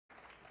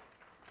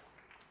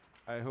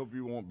I hope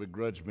you won't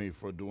begrudge me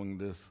for doing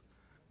this.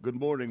 Good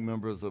morning,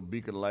 members of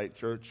Beacon Light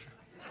Church.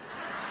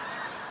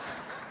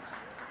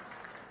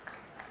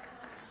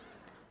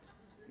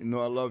 You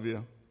know I love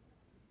you.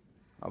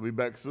 I'll be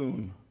back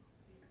soon.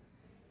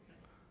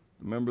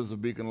 The members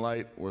of Beacon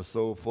Light were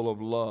so full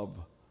of love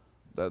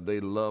that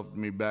they loved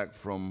me back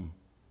from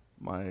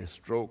my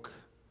stroke,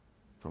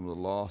 from the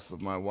loss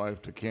of my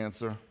wife to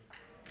cancer,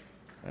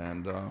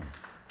 and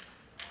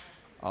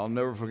I'll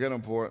never forget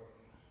them for it.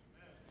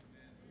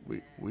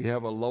 We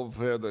have a love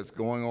affair that's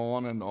going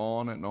on and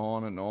on and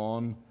on and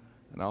on,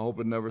 and I hope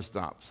it never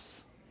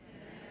stops.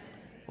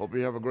 Hope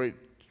you have a great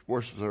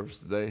worship service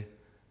today.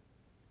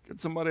 Get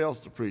somebody else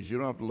to preach. You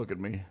don't have to look at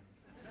me.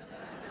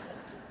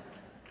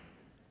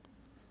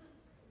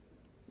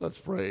 Let's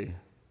pray.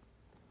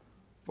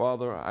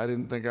 Father, I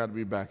didn't think I'd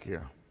be back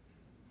here,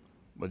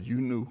 but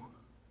you knew.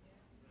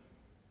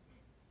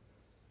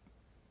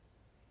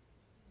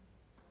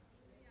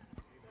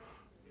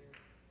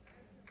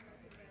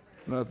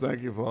 And I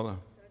thank you, Father.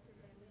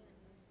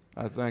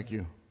 I thank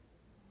you.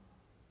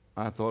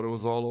 I thought it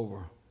was all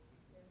over,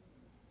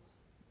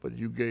 but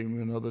you gave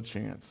me another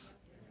chance,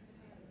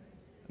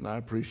 and I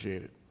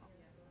appreciate it.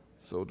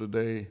 So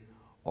today,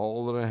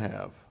 all that I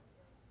have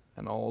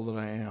and all that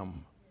I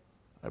am,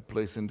 I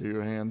place into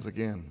your hands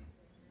again.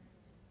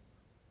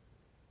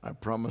 I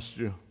promised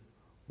you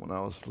when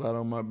I was flat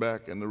on my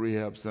back in the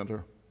rehab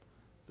center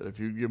that if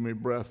you'd give me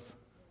breath,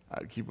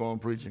 I'd keep on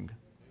preaching.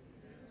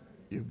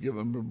 You've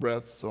given me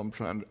breath, so I'm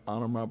trying to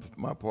honor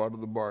my part of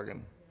the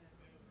bargain.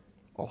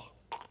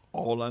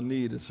 All I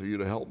need is for you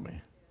to help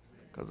me,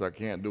 because I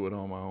can't do it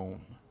on my own.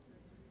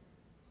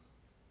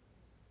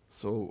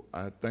 So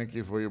I thank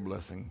you for your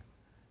blessing.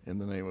 In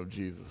the name of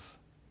Jesus,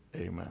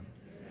 amen.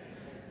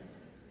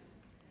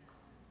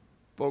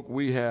 Folk,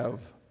 we have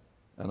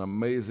an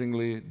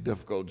amazingly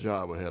difficult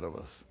job ahead of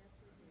us.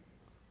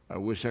 I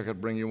wish I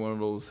could bring you one of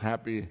those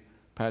happy,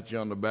 pat you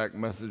on the back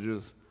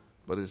messages,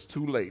 but it's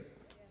too late.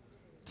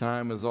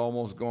 Time is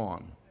almost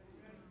gone,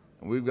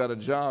 and we've got a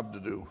job to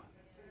do.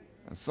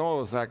 And some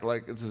of us act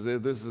like this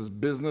is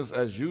business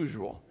as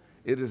usual.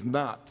 It is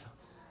not.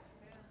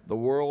 The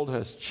world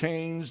has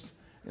changed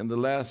in the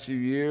last few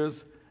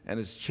years, and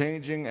it's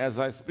changing as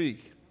I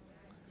speak.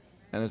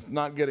 And it's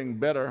not getting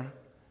better.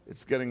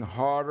 It's getting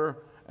harder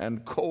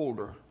and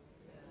colder.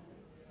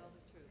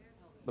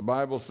 The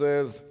Bible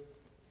says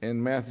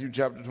in Matthew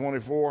chapter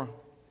 24, in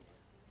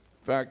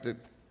fact,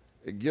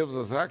 it gives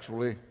us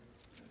actually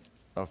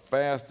a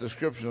fast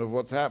description of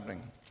what's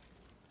happening.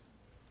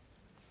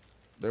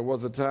 There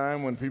was a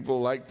time when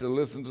people liked to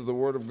listen to the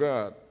Word of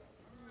God.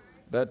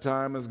 That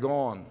time is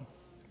gone.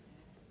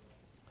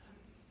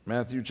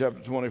 Matthew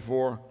chapter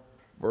 24,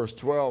 verse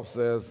 12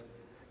 says,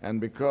 "And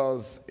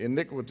because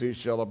iniquity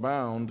shall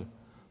abound,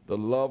 the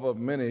love of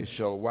many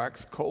shall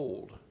wax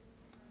cold."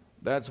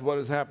 That's what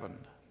has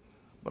happened.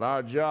 But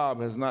our job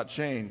has not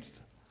changed.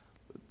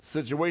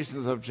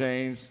 Situations have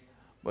changed,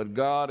 but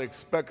God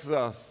expects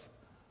us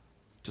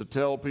to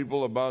tell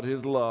people about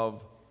His love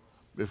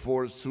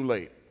before it's too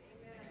late.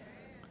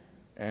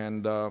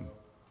 And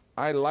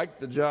I like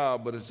the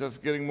job, but it's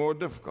just getting more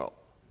difficult.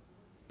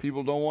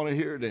 People don't want to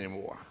hear it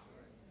anymore.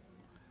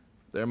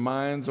 Their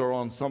minds are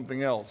on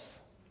something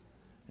else.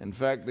 In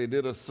fact, they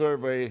did a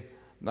survey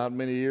not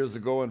many years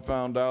ago and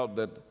found out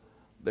that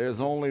there's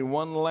only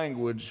one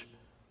language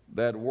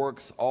that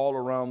works all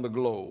around the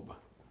globe.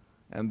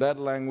 And that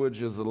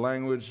language is the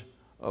language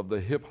of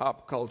the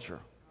hip-hop culture.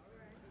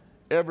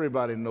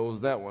 Everybody knows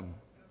that one.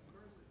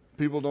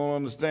 People don't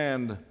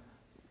understand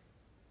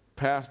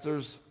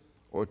pastors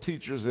or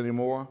teachers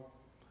anymore.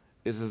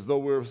 It's as though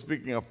we're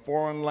speaking a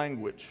foreign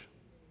language.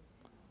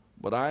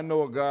 But I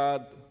know a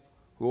God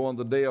who on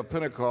the day of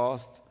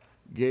Pentecost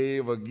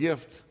gave a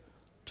gift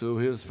to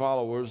His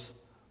followers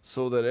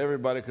so that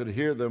everybody could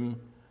hear them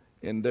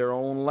in their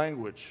own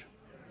language.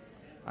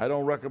 I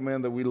don't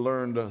recommend that we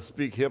learn to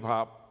speak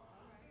hip-hop.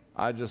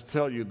 I just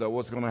tell you that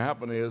what's going to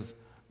happen is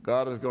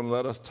God is going to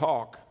let us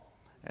talk,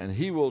 and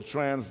He will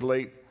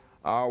translate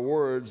our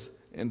words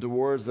into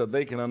words that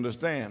they can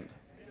understand.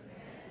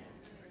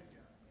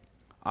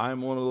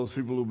 I'm one of those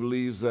people who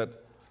believes that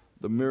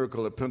the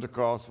miracle at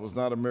Pentecost was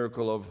not a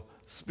miracle of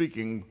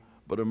speaking,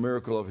 but a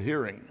miracle of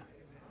hearing.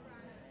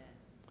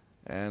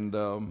 And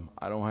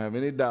I don't have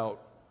any doubt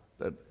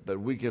that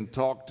we can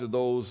talk to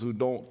those who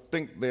don't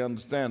think they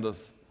understand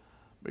us,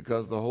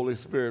 because the Holy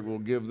Spirit will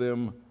give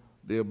them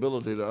the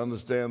ability to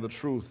understand the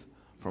truth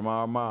from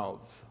our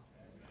mouths.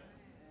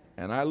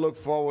 And I look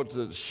forward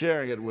to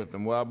sharing it with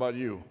them. Well, how about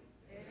you?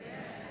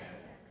 Amen.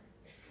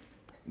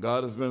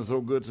 God has been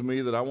so good to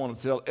me that I want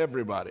to tell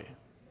everybody.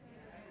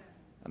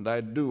 And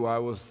I do. I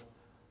was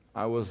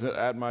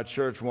at my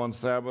church one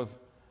Sabbath,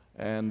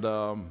 and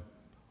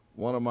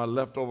one of my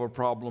leftover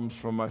problems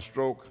from my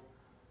stroke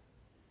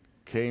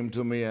came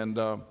to me, and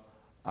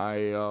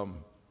I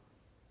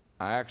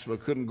actually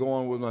couldn't go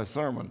on with my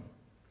sermon.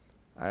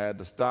 I had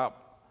to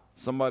stop.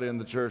 Somebody in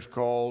the church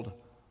called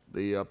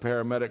the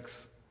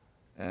paramedics,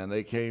 and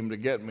they came to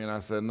get me, and I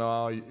said,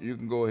 "No, you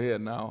can go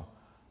ahead now."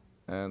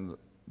 And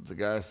The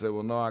guy said,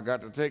 well, no, I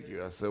got to take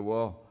you. I said,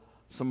 well,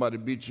 somebody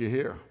beat you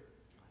here,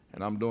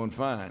 and I'm doing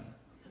fine.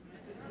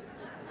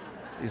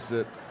 He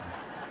said,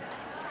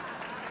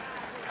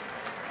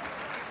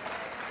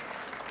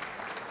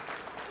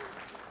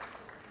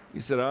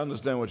 I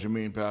understand what you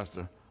mean,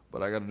 Pastor,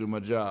 but I got to do my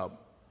job.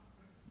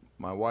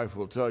 My wife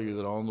will tell you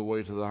that on the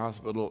way to the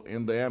hospital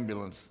in the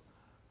ambulance,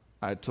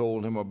 I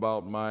told him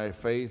about my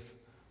faith,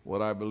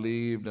 what I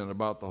believed, and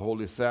about the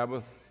Holy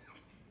Sabbath.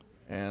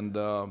 And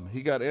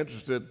he got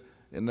interested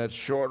in that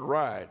short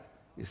ride.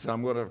 He said,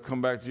 I'm going to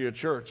come back to your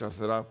church. I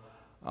said,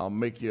 I'll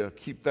make you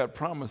keep that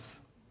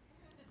promise.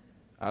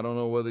 I don't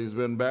know whether he's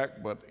been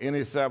back, but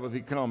any Sabbath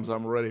he comes,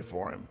 I'm ready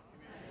for him.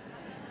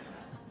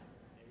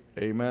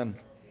 Amen.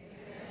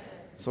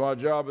 So our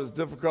job is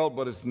difficult,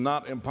 but it's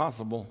not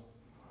impossible.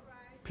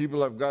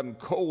 People have gotten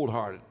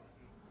cold-hearted.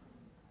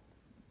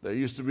 There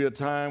used to be a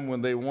time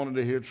when they wanted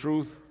to hear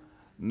truth.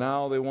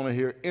 Now they want to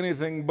hear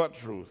anything but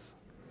truth.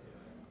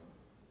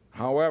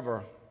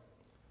 However,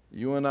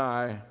 you and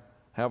I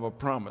have a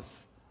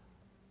promise.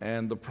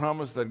 And the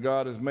promise that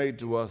God has made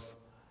to us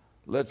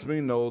lets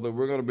me know that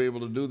we're going to be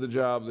able to do the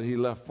job that he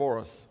left for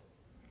us.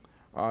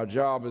 Our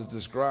job is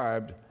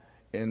described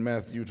in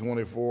Matthew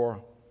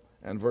 24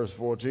 and verse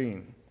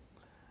 14.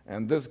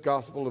 And this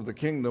gospel of the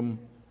kingdom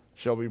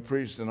shall be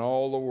preached in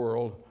all the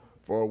world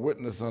for a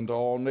witness unto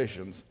all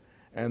nations,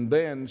 and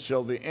then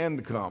shall the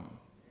end come.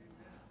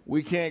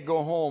 We can't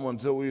go home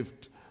until we've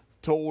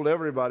told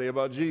everybody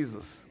about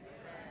Jesus.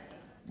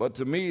 But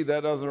to me,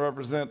 that doesn't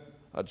represent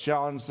a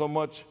challenge so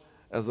much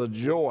as a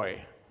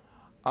joy.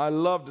 I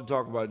love to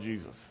talk about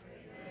Jesus.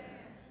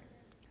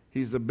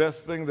 He's the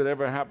best thing that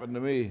ever happened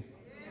to me.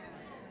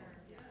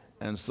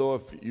 And so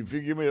if you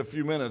give me a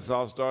few minutes,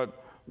 I'll start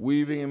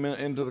weaving him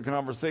into the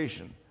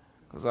conversation,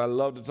 because I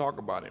love to talk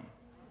about him.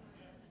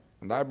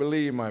 And I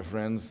believe, my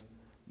friends,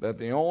 that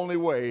the only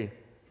way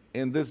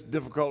in this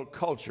difficult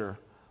culture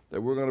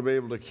that we're going to be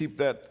able to keep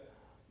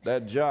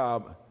that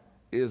job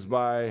is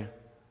by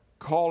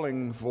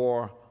calling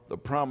for the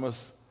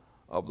promise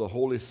of the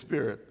Holy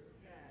Spirit.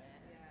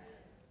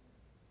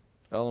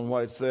 Ellen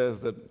White says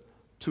that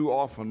too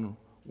often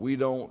we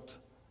don't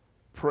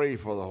pray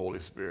for the Holy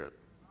Spirit.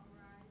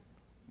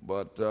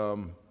 But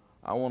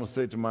I want to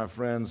say to my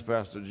friends,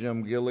 Pastor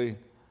Jim Gilley,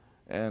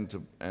 and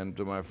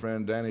to my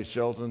friend Danny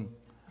Shelton,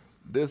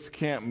 this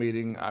camp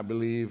meeting, I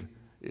believe,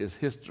 is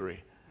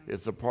history.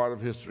 It's a part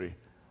of history.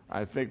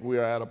 I think we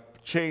are at a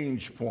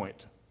change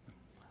point.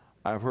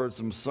 I've heard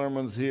some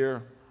sermons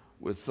here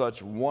with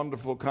such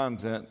wonderful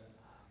content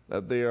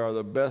that they are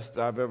the best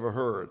I've ever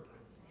heard.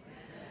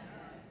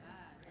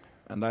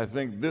 And I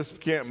think this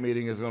camp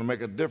meeting is going to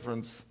make a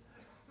difference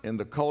in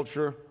the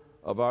culture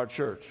of our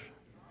church.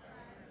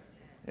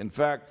 In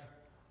fact,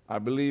 I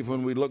believe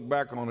when we look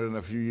back on it in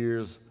a few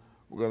years,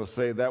 we're going to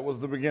say that was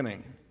the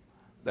beginning.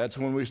 That's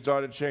when we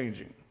started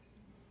changing.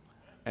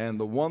 And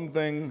the one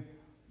thing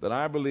that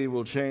I believe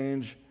will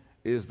change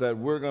is that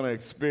we're going to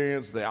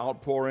experience the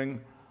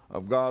outpouring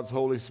of God's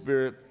Holy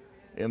Spirit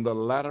in the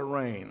latter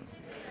rain.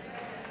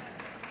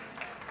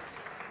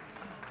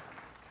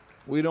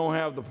 We don't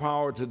have the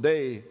power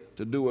today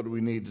to do what we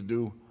need to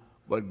do,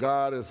 but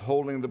God is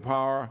holding the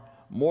power,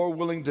 more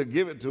willing to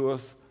give it to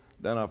us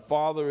than a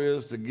father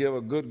is to give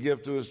a good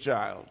gift to his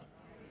child.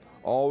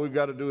 All we've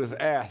got to do is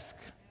ask.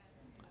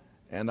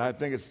 And I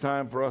think it's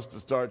time for us to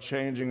start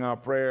changing our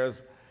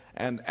prayers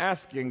and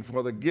asking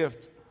for the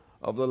gift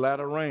of the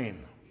latter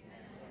rain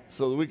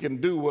so that we can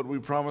do what we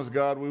promised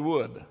God we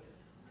would.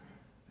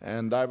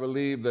 And I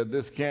believe that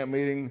this camp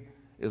meeting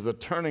is a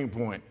turning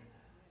point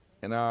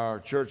in our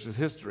church's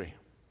history.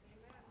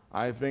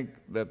 I think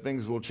that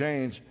things will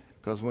change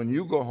because when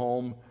you go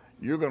home,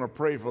 you're going to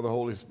pray for the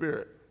Holy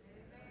Spirit.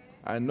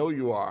 I know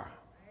you are.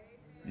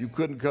 You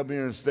couldn't come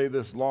here and stay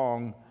this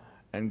long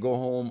and go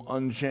home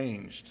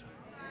unchanged.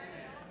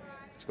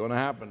 It's going to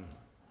happen.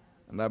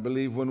 And I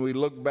believe when we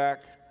look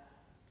back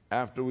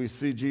after we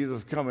see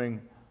Jesus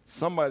coming,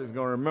 somebody's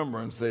going to remember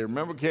and say,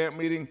 remember camp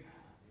meeting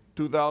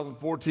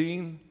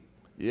 2014?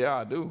 Yeah,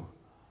 I do.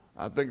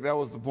 I think that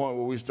was the point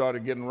where we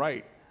started getting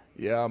right.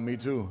 Yeah, me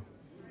too.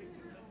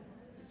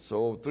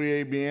 So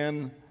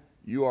 3ABN,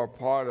 you are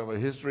part of a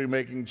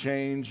history-making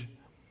change,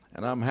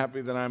 and I'm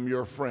happy that I'm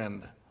your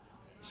friend,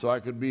 so I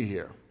could be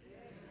here.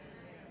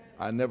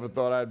 I never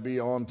thought I'd be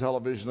on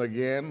television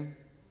again,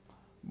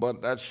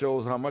 but that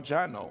shows how much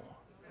I know.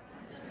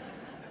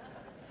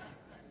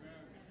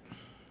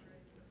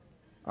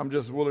 I'm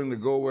just willing to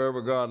go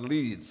wherever God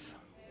leads.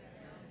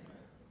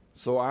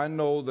 So I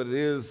know that it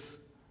is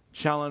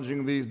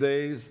challenging these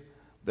days.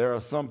 There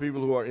are some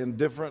people who are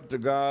indifferent to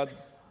God,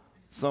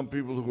 some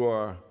people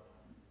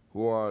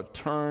who are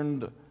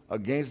turned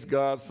against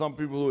God, some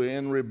people who are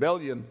in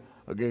rebellion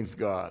against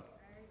God.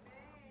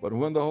 But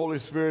when the Holy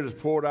Spirit is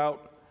poured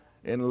out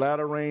in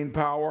latter rain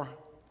power,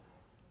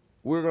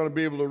 we're going to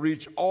be able to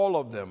reach all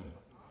of them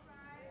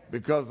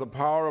because the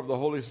power of the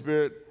Holy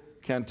Spirit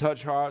can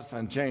touch hearts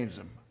and change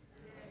them.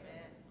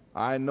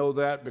 I know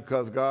that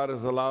because God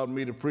has allowed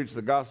me to preach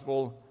the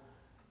gospel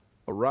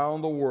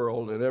around the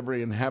world in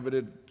every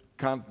inhabited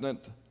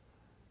continent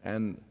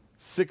and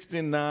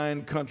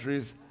 69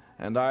 countries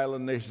and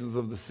island nations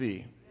of the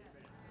sea.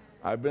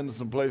 I've been to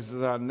some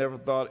places I never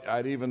thought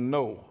I'd even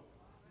know,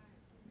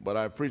 but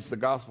I preach the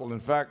gospel. In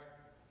fact,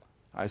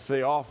 I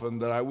say often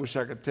that I wish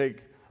I could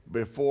take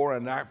before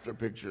and after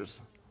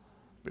pictures,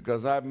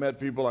 because I've met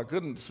people, I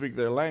couldn't speak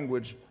their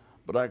language,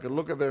 but I could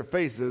look at their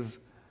faces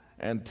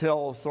and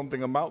tell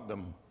something about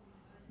them.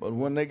 But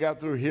when they got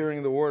through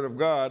hearing the Word of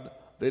God,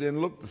 they didn't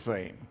look the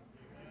same.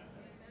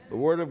 The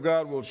Word of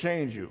God will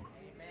change you.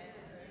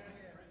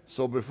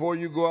 So before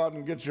you go out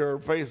and get your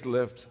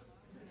facelift,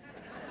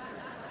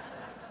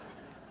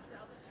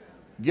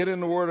 get in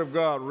the Word of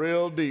God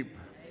real deep.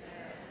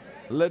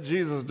 Let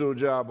Jesus do a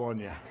job on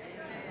you.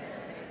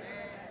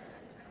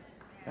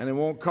 And it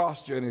won't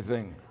cost you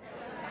anything.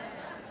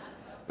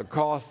 The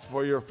cost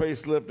for your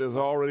facelift is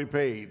already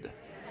paid.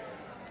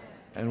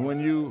 And when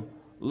you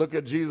look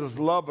at Jesus'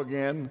 love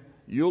again,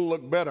 you'll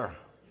look better.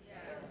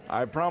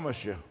 I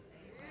promise you.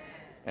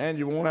 And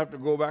you won't have to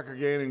go back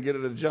again and get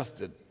it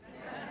adjusted,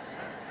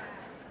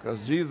 because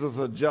Jesus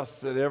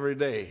adjusts it every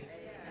day.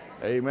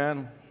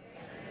 Amen.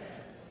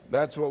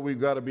 That's what we've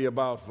got to be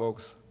about,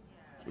 folks.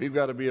 We've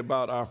got to be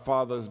about our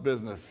Father's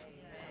business,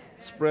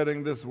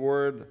 spreading this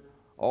word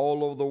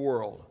all over the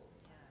world.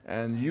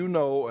 And you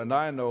know, and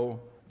I know,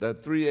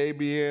 that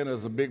 3ABN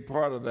is a big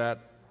part of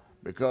that,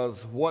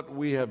 because what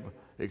we have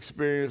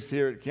experienced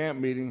here at camp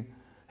meeting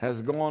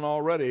has gone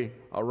already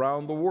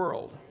around the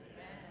world.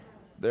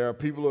 There are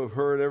people who have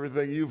heard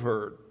everything you've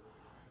heard.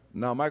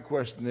 Now my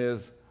question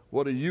is,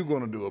 what are you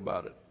going to do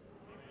about it?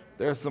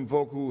 There's some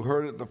folk who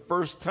heard it the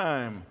first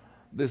time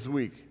this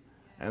week,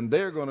 and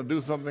they're going to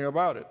do something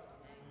about it.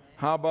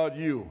 How about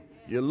you?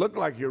 You look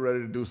like you're ready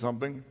to do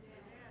something.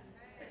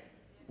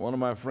 One of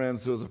my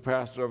friends who is a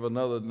pastor of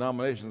another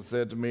denomination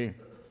said to me,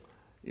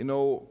 you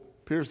know,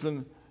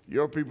 Pearson,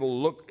 your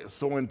people look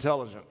so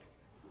intelligent.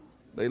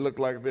 They look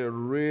like they're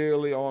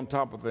really on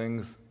top of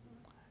things.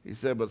 He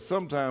said, but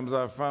sometimes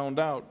I've found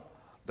out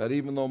that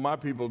even though my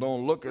people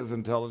don't look as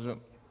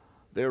intelligent,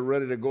 they're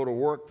ready to go to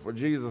work for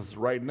Jesus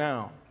right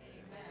now.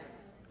 Amen.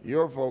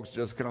 Your folks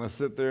just kind of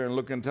sit there and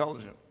look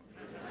intelligent.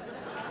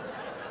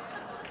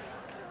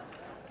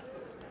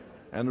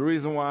 And the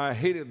reason why I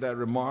hated that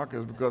remark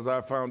is because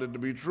I found it to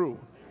be true.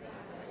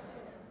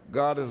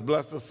 God has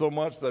blessed us so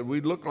much that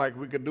we look like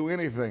we could do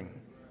anything.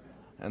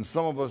 And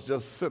some of us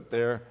just sit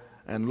there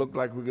and look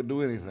like we could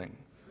do anything.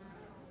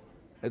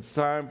 It's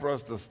time for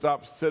us to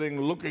stop sitting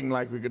looking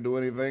like we could do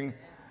anything,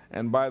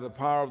 and by the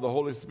power of the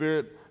Holy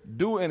Spirit,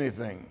 do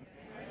anything.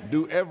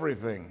 Do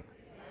everything.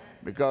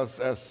 Because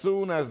as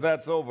soon as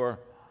that's over,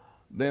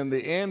 then the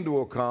end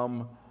will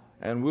come,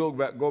 and we'll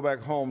go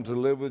back home to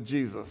live with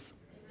Jesus.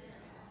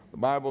 The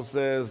Bible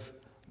says,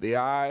 the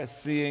eye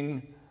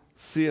seeing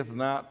seeth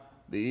not,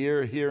 the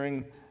ear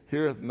hearing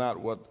heareth not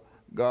what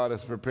God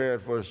has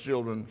prepared for his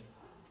children.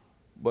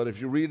 But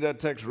if you read that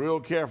text real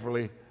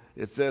carefully,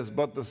 it says,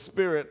 but the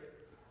Spirit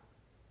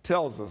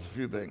tells us a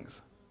few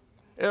things.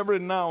 Every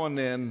now and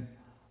then,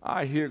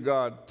 I hear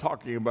God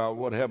talking about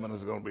what heaven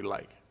is going to be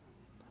like.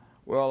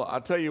 Well,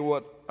 I'll tell you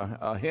what,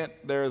 a hint,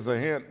 there's a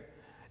hint.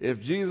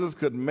 If Jesus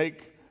could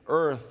make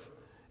earth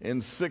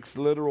in 6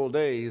 literal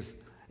days,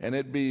 and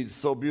it'd be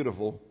so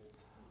beautiful,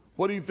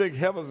 what do you think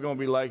heaven's going to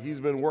be like? He's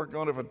been working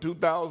on it for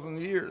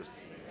 2,000 years.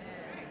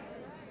 Amen.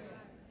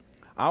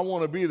 I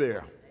want to be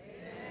there.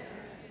 Amen.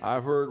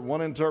 I've heard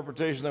one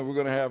interpretation that we're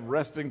going to have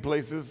resting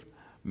places,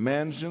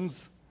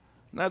 mansions.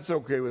 And that's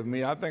okay with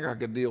me. I think I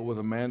could deal with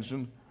a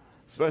mansion,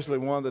 especially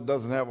one that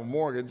doesn't have a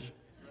mortgage.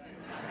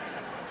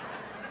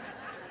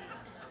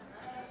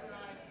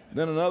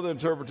 Then another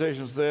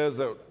interpretation says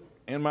that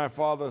in my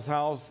Father's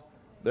house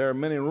there are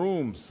many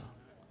rooms.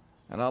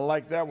 And I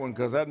like that one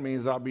because that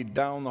means I'll be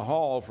down the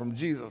hall from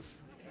Jesus.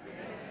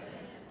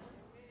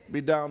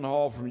 Be down the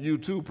hall from you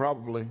too,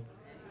 probably.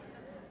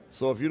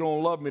 So if you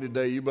don't love me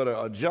today, you better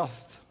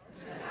adjust.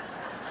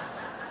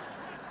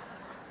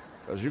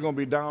 Because you're going to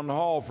be down the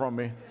hall from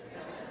me.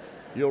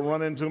 You'll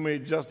run into me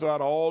just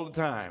about all the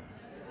time.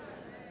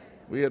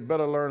 We had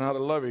better learn how to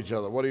love each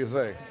other. What do you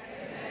say?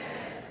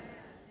 Amen.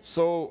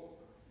 So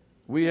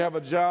we have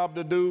a job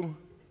to do.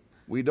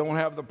 We don't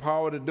have the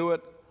power to do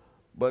it.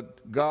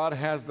 But God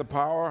has the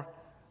power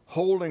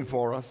holding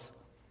for us,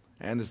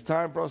 and it's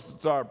time for us to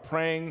start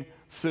praying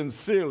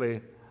sincerely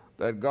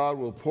that God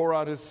will pour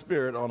out his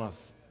Spirit on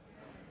us,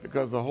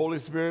 because the Holy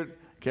Spirit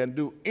can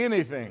do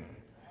anything.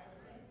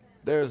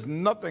 There's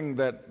nothing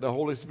that the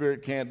Holy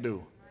Spirit can't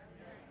do.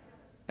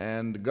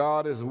 And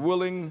God is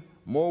willing,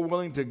 more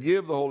willing to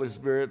give the Holy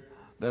Spirit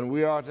than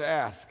we are to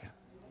ask.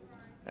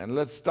 And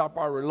let's stop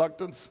our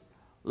reluctance.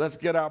 Let's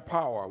get our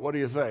power. What do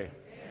you say?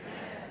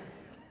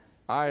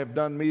 I have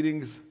done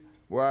meetings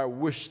where I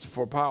wished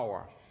for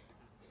power.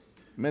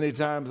 Many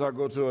times I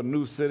go to a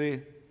new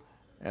city,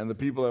 and the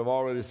people have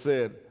already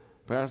said,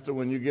 Pastor,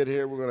 when you get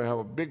here, we're going to have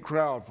a big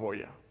crowd for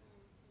you.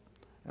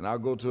 And I'll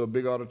go to a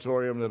big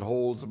auditorium that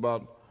holds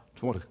about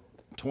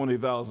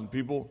 20,000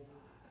 people,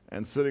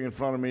 and sitting in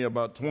front of me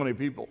about 20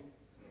 people.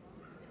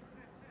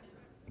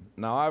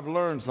 Now, I've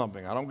learned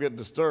something. I don't get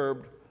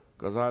disturbed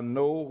because I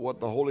know what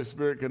the Holy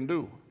Spirit can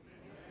do.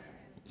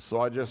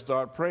 So I just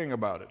start praying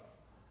about it.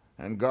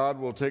 And God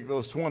will take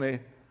those 20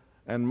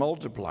 and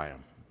multiply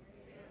them.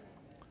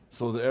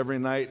 So that every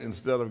night,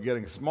 instead of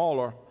getting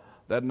smaller,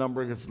 that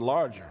number gets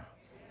larger.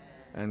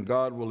 And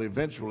God will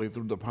eventually,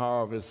 through the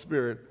power of His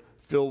Spirit,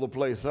 fill the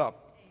place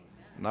up.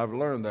 And I've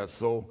learned that.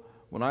 So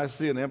when I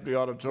see an empty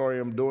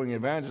auditorium doing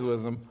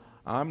evangelism,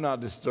 I'm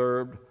not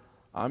disturbed.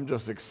 I'm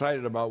just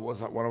excited about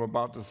what I'm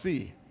about to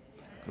see.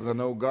 Because I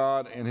know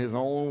God, in His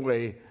own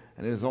way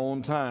and His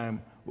own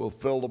time, will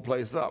fill the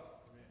place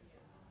up.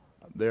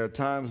 There are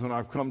times when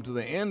I've come to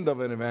the end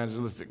of an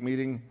evangelistic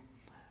meeting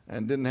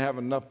and didn't have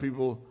enough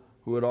people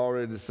who had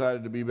already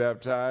decided to be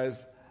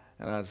baptized,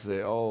 and I'd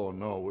say, oh,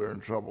 no, we're in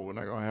trouble. We're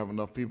not going to have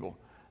enough people.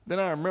 Then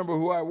I remember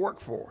who I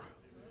work for.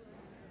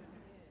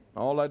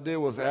 All I did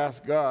was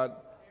ask God,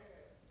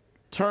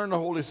 turn the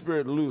Holy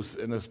Spirit loose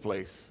in this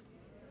place.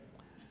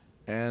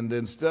 And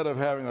instead of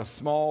having a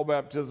small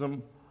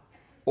baptism,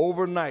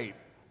 overnight,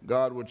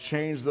 God would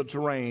change the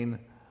terrain,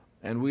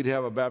 and we'd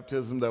have a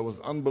baptism that was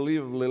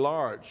unbelievably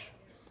large,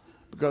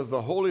 because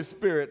the Holy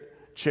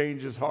Spirit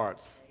changes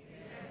hearts.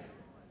 Amen.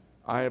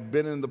 I have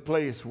been in the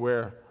place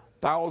where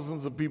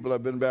thousands of people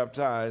have been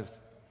baptized,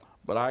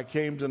 but I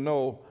came to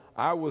know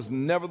I was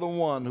never the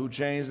one who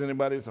changed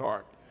anybody's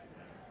heart.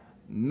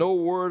 No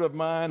word of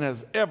mine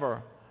has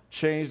ever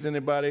changed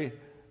anybody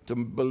to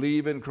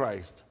believe in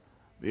Christ.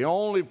 The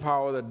only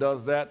power that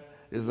does that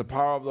is the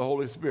power of the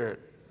Holy Spirit.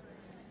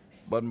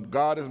 But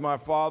God is my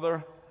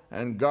Father,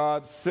 and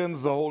God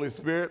sends the Holy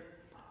Spirit.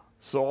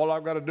 So all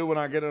I've got to do when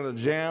I get in a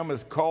jam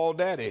is call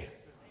Daddy.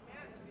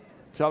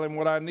 Tell Him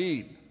what I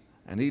need.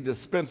 And He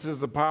dispenses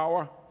the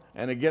power,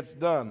 and it gets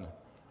done.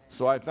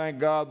 So I thank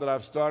God that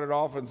I've started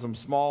off in some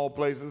small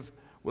places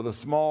with a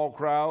small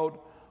crowd,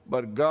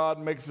 but God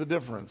makes the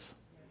difference.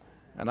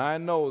 And I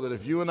know that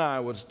if you and I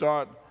would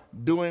start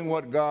doing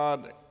what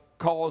God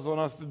calls on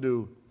us to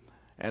do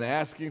and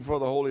asking for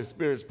the Holy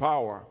Spirit's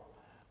power,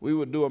 we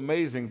would do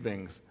amazing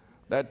things.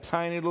 That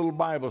tiny little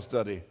Bible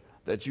study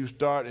that you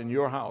start in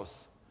your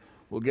house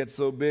will get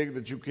so big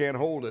that you can't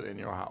hold it in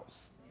your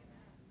house.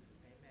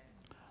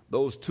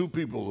 Those 2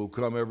 people who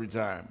come every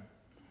time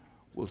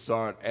will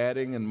start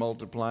adding and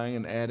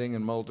multiplying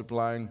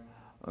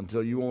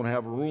until you won't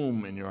have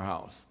room in your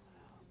house.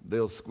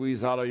 They'll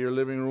squeeze out of your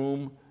living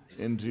room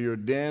into your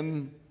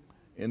den,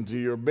 into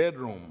your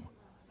bedroom,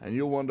 and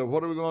you'll wonder,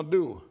 what are we going to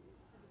do?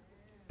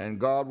 And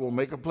God will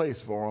make a place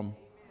for them,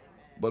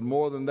 but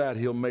more than that,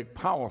 He'll make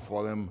power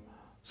for them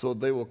so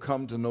they will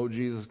come to know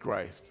Jesus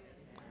Christ.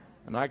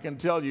 And I can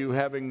tell you,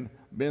 having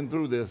been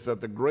through this,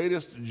 that the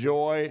greatest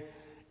joy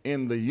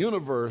in the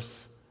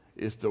universe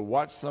is to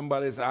watch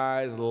somebody's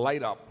eyes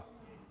light up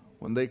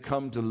when they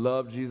come to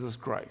love Jesus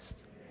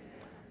Christ.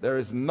 There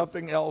is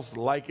nothing else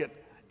like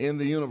it in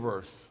the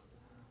universe.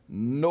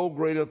 No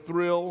greater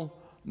thrill,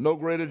 no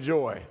greater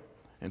joy.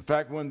 In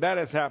fact, when that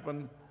has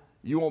happened,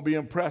 you won't be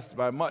impressed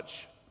by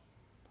much,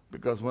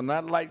 because when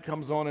that light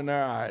comes on in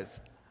their eyes,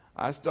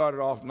 I started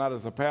off not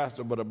as a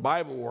pastor, but a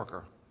Bible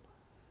worker.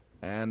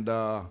 And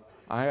I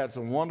had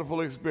some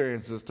wonderful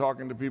experiences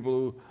talking to people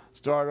who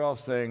started off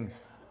saying,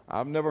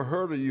 I've never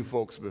heard of you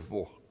folks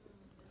before.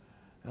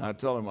 And I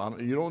tell them,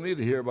 you don't need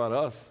to hear about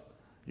us.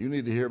 You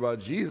need to hear about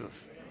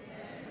Jesus.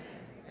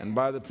 And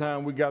by the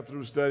time we got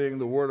through studying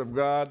the Word of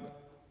God,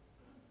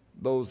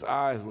 those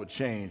eyes would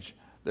change.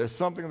 There's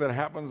something that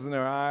happens in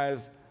their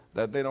eyes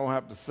that they don't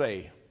have to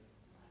say.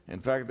 In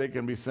fact, they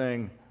can be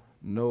saying,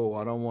 no,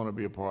 I don't want to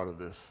be a part of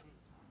this.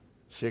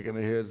 Shaking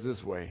their heads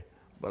this way.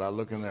 But I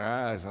look in their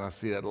eyes and I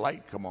see that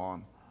light come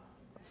on.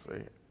 I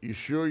say, you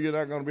sure you're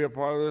not going to be a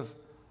part of this?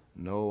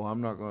 No,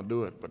 I'm not going to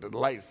do it. But the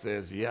light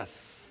says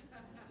yes.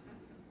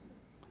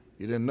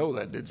 You didn't know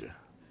that, did you?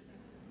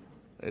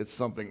 It's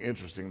something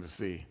interesting to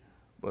see.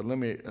 But let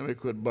me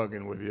quit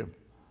bugging with you.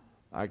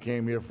 I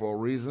came here for a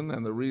reason,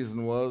 and the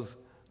reason was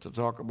to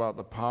talk about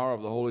the power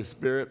of the Holy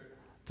Spirit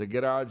to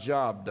get our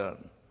job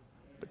done.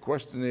 The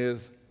question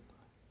is,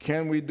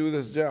 can we do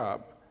this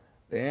job?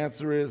 The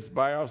answer is,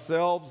 by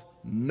ourselves,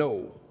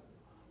 no.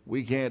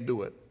 We can't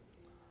do it.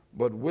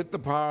 But with the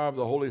power of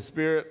the Holy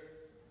Spirit,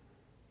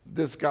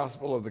 this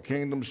gospel of the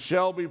kingdom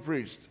shall be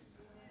preached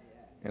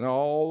in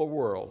all the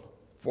world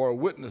for a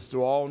witness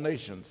to all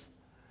nations.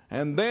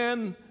 And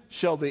then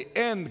shall the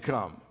end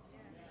come.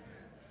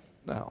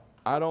 Now,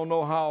 I don't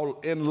know how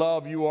in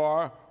love you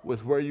are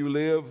with where you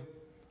live.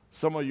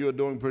 Some of you are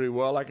doing pretty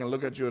well. I can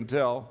look at you and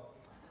tell.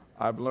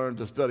 I've learned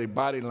to study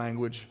body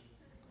language.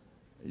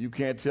 You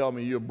can't tell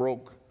me you're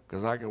broke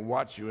because I can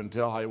watch you and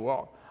tell how you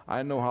walk.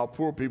 I know how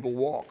poor people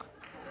walk.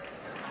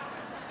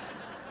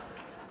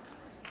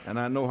 And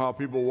I know how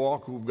people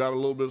walk who've got a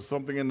little bit of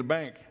something in the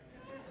bank.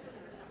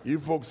 You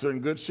folks are in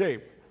good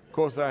shape. Of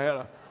course, I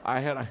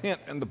had a hint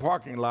in the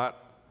parking lot.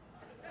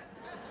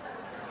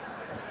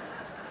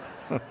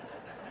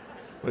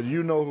 But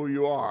you know who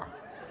you are.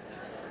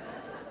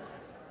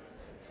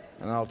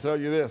 And I'll tell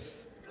you this.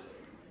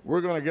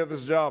 We're going to get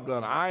this job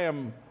done. I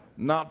am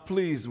not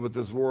pleased with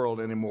this world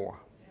anymore.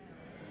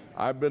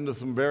 I've been to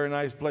some very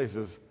nice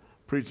places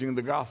preaching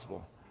the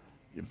gospel.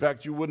 In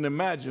fact, you wouldn't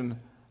imagine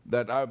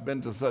that I've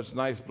been to such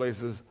nice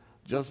places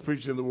just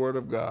preaching the Word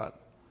of God.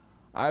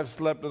 I've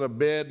slept in a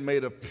bed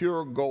made of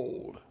pure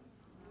gold.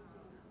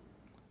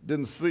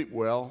 Didn't sleep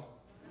well.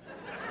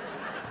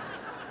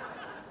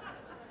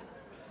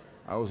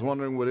 I was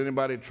wondering, would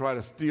anybody try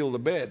to steal the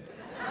bed?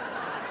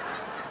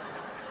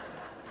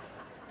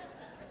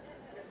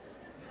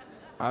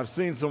 I've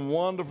seen some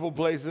wonderful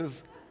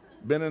places,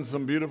 been in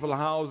some beautiful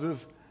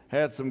houses,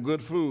 had some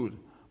good food,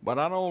 but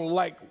I don't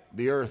like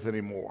the earth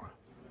anymore.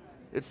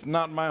 It's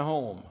not my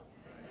home.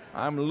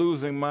 I'm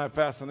losing my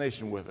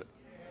fascination with it.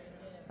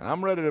 And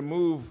I'm ready to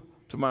move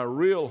to my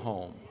real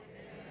home.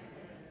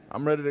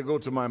 I'm ready to go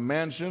to my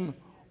mansion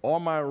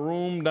or my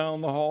room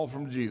down the hall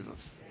from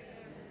Jesus.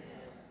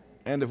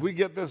 And if we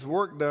get this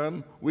work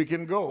done, we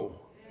can go.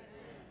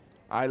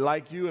 I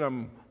like you, and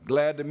I'm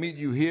glad to meet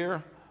you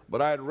here,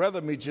 but I'd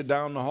rather meet you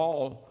down the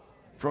hall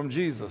from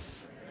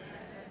Jesus.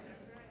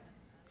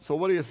 So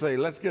what do you say?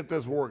 Let's get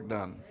this work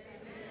done.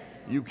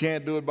 You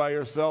can't do it by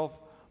yourself,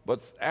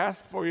 but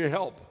ask for your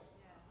help.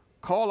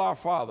 Call our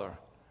Father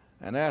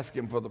and ask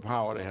Him for the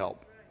power to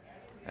help.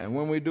 And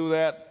when we do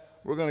that,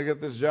 we're going to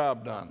get this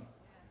job done.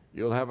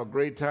 You'll have a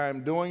great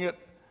time doing it,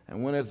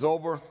 and when it's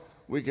over,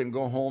 we can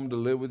go home to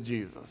live with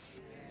Jesus.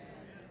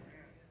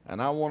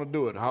 And I want to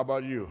do it. How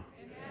about you?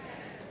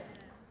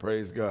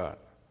 Praise God.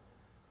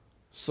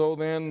 So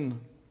then,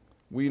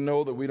 we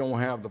know that we don't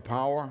have the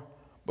power,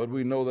 but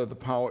we know that the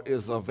power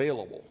is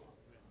available.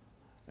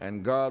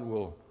 And God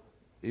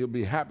He'll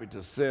be happy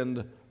to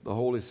send the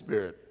Holy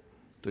Spirit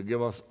to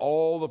give us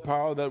all the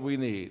power that we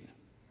need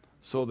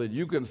so that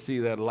you can see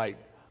that light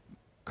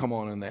come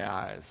on in their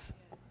eyes.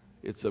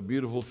 It's a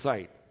beautiful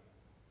sight.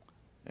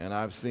 And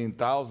I've seen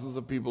thousands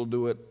of people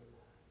do it,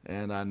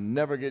 and I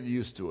never get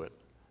used to it.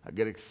 I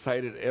get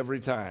excited every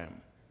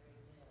time.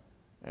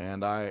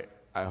 And I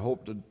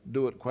hope to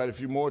do it quite a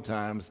few more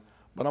times,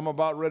 but I'm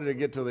about ready to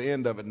get to the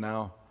end of it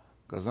now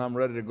because I'm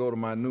ready to go to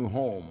my new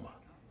home.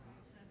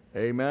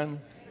 Amen?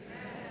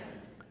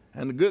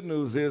 And the good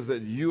news is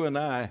that you and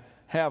I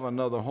have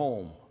another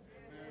home.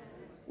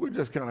 We're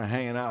just kind of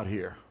hanging out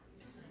here.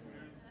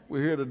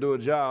 We're here to do a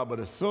job, but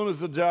as soon as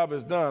the job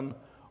is done,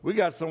 we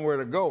got somewhere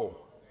to go.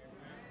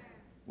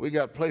 We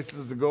got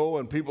places to go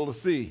and people to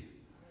see.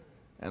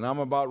 And I'm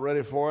about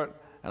ready for it.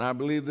 And I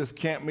believe this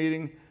camp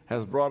meeting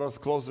has brought us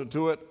closer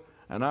to it.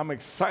 And I'm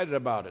excited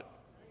about it.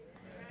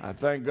 I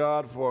thank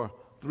God for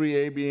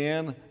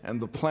 3ABN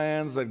and the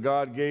plans that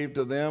God gave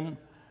to them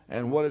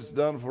and what it's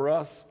done for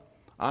us.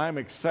 I'm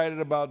excited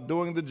about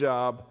doing the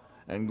job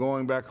and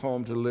going back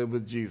home to live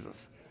with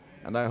Jesus.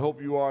 And I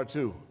hope you are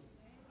too.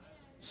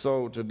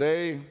 So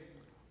today,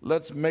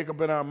 let's make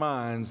up in our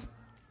minds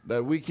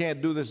that we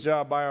can't do this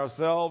job by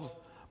ourselves,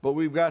 but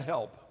we've got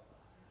help.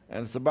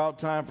 And it's about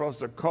time for us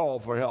to call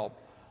for help.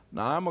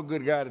 Now, I'm a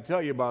good guy to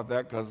tell you about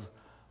that because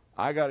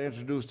I got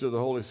introduced to the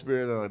Holy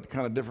Spirit in a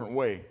kind of different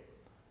way.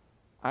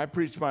 I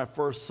preached my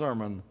first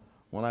sermon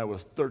when I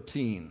was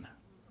 13.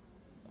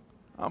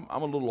 I'm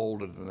a little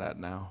older than that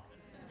now.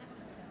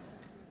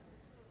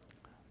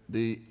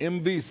 The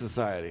MV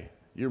Society,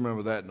 you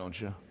remember that, don't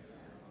you?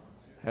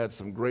 Had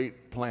some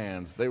great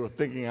plans. They were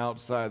thinking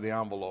outside the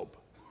envelope.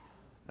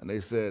 And they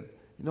said,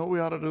 you know what we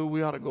ought to do?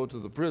 We ought to go to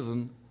the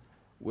prison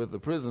with the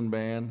prison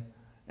band,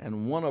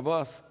 and one of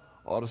us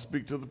ought to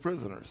speak to the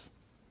prisoners.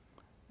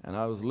 And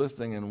I was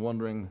listening and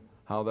wondering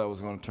how that was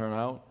going to turn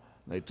out.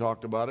 They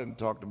talked about it and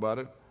talked about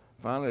it.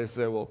 Finally, they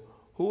said, well,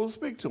 who will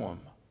speak to them?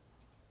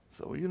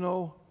 So, you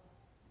know,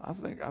 I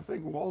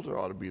think Walter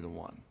ought to be the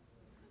one.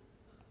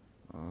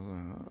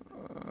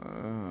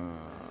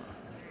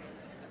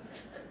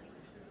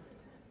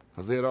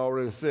 Because they had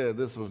already said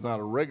this was not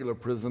a regular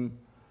prison.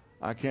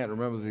 I can't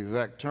remember the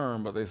exact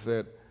term, but they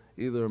said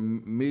either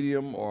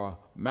medium or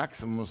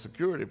maximum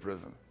security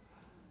prison.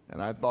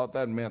 And I thought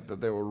that meant that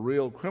there were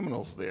real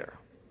criminals there.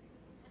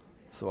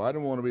 So I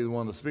didn't want to be the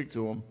one to speak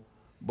to them.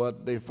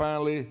 But they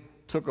finally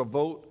took a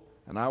vote,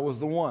 and I was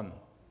the one.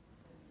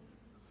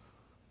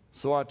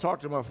 So I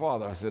talked to my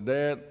father. I said,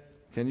 Dad,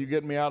 can you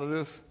get me out of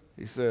this?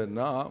 He said,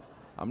 no,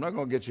 I'm not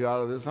going to get you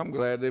out of this. I'm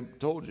glad they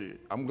told you.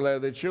 I'm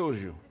glad they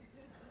chose you.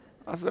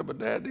 I said, but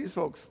Dad, these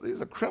folks,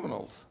 these are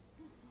criminals.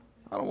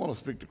 I don't want to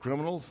speak to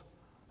criminals.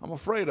 I'm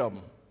afraid of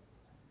them.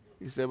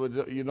 He said,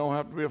 but you don't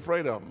have to be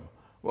afraid of them.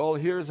 Well,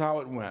 here's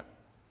how it went.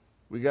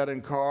 We got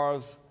in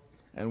cars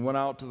and went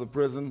out to the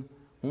prison.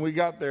 When we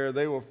got there,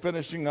 they were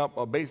finishing up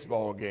a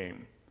baseball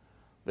game.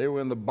 They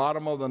were in the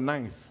bottom of the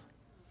ninth.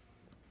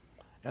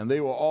 And they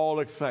were all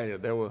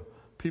excited. There were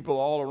people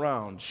all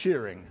around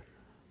cheering.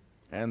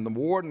 And the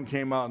warden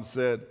came out and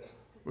said,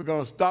 we're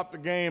going to stop the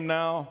game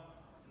now.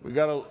 We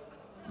got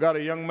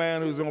a young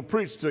man who's going to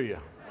preach to you.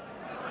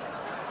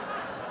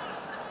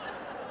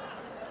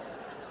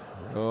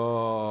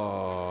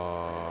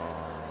 Oh.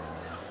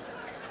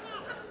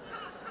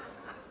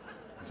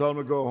 Tell him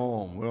to go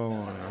home.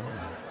 Well,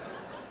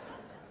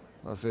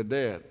 I said,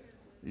 Dad,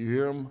 you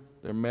hear them?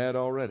 They're mad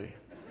already.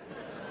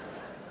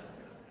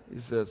 He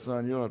said,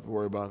 son, you don't have to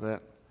worry about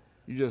that.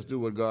 You just do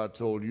what God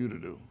told you to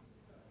do.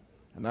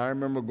 And I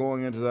remember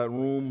going into that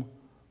room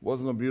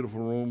Wasn't a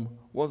beautiful room,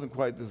 wasn't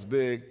quite this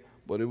big,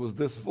 but it was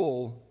this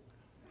full.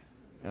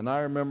 And I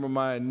remember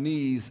my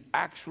knees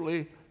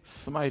actually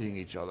smiting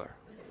each other.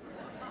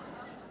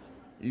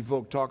 You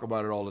folk talk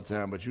about it all the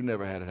time, but you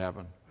never had it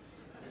happen.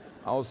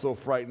 I was so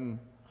frightened,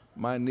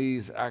 my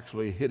knees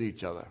actually hit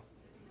each other.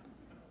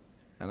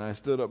 And I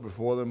stood up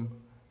before them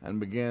and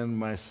began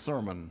my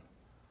sermon.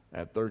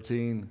 At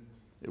 13,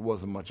 it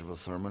wasn't much of a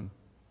sermon.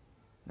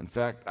 In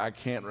fact, I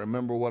can't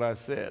remember what I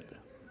said.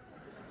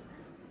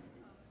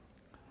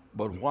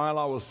 But while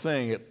I was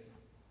saying it,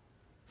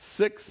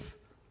 6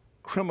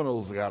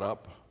 criminals got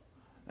up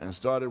and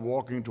started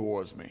walking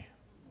towards me.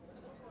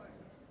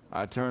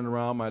 I turned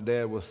around, my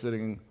dad was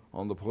sitting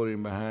on the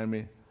podium behind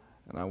me,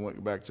 and I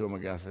went back to him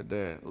again. I said,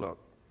 Dad, look,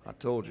 I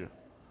told you.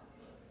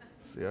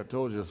 See, I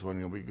told you this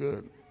wasn't going to be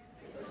good.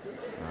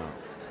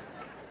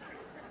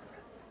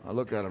 I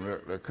look at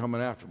them, they're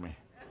coming after me.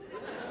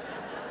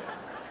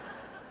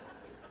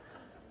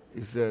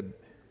 He said,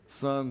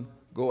 son,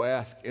 go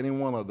ask any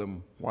one of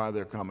them why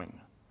they're coming.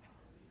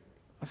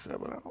 I said,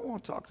 but I don't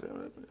want to talk to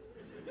them.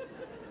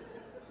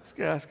 These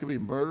guys could be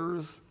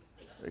murderers.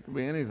 They could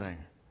be anything.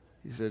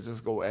 He said,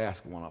 just go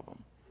ask one of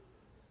them.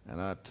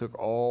 And I took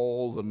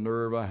all the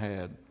nerve I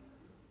had.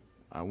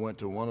 I went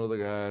to one of the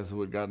guys who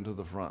had gotten to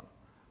the front.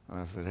 And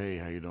I said, hey,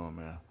 how you doing,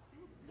 man?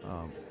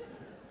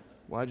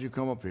 Why'd you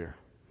come up here?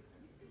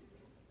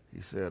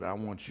 He said, I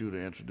want you to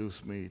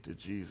introduce me to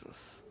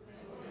Jesus.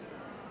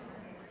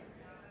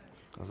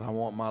 Because I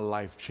want my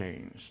life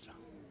changed.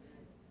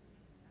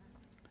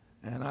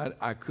 And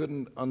I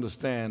couldn't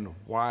understand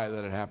why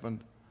that had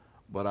happened,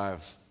 but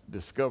I've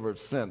discovered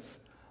since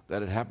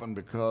that it happened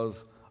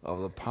because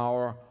of the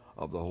power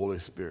of the Holy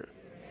Spirit.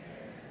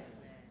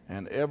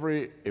 And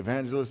every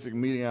evangelistic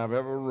meeting I've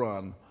ever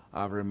run,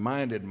 I've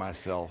reminded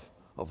myself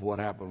of what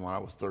happened when I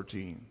was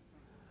 13.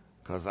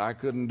 Because I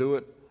couldn't do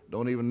it,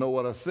 don't even know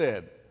what I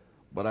said,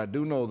 but I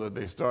do know that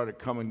they started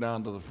coming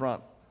down to the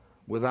front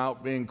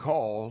without being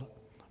called,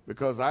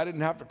 because I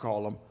didn't have to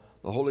call them,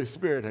 the Holy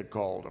Spirit had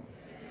called them.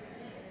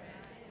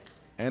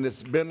 And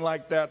it's been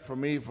like that for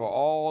me for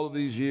all of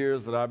these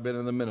years that I've been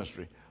in the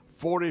ministry.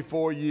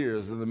 44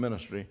 years in the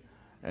ministry,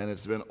 and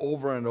it's been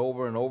over and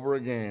over and over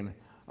again.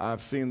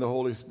 I've seen the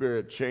Holy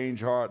Spirit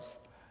change hearts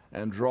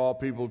and draw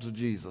people to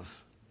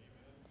Jesus.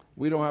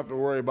 We don't have to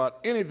worry about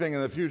anything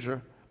in the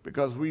future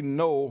because we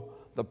know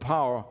the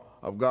power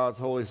of God's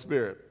Holy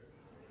Spirit.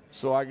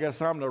 So I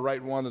guess I'm the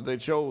right one that they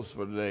chose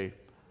for today,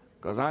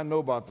 because I know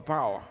about the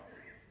power.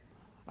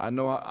 I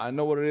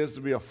know what it is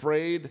to be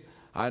afraid.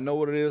 I know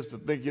what it is to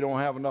think you don't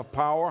have enough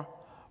power.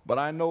 But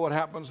I know what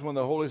happens when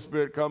the Holy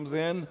Spirit comes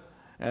in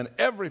and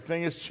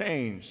everything is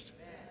changed.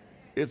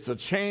 It's a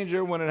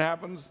changer when it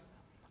happens.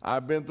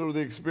 I've been through the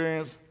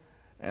experience,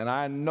 and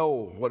I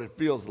know what it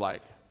feels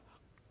like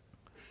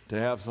to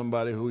have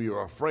somebody who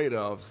you're afraid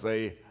of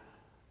say,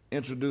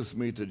 introduce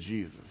me to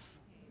Jesus.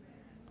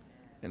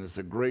 And it's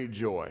a great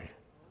joy.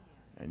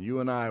 And you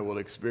and I will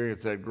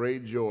experience that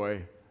great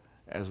joy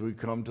as we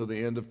come to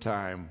the end of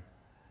time.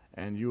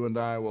 And you and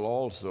I will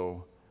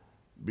also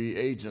be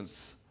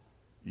agents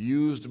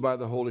used by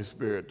the Holy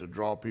Spirit to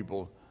draw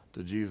people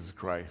to Jesus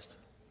Christ.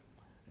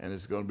 And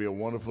it's going to be a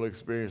wonderful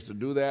experience to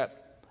do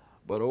that.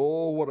 But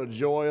oh, what a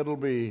joy it'll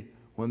be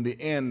when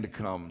the end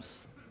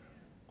comes.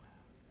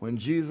 When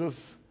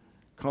Jesus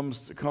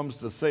comes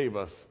to save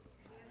us.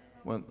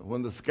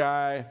 When the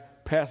sky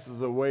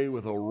passes away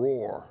with a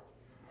roar.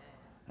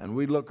 And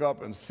we look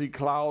up and see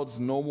clouds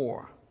no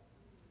more,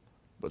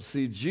 but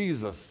see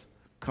Jesus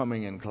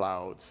coming in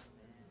clouds.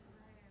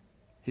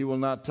 He will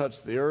not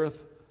touch the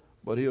earth,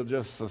 but he'll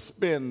just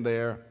suspend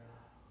there,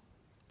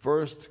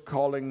 first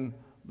calling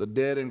the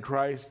dead in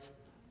Christ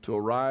to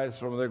arise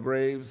from their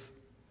graves,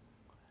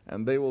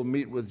 and they will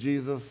meet with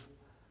Jesus.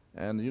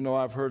 And you know,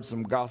 I've heard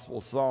some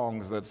gospel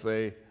songs that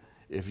say,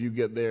 if you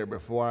get there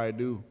before I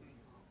do.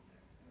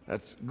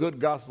 That's good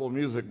gospel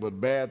music,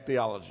 but bad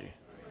theology.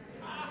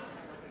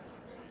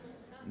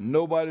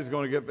 Nobody's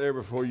going to get there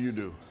before you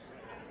do.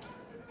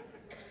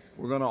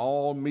 We're going to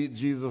all meet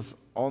Jesus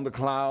on the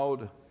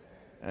cloud,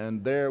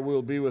 and there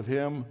we'll be with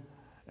him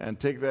and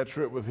take that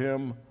trip with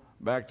him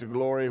back to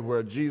glory,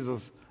 where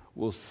Jesus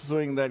will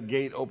swing that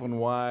gate open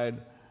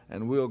wide,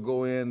 and we'll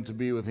go in to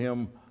be with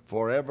him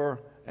forever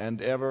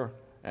and ever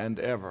and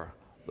ever.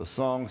 The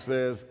song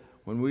says,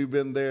 when we've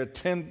been there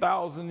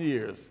 10,000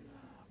 years,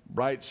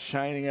 bright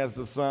shining as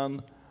the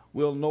sun,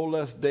 we'll no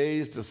less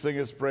days to sing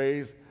his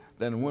praise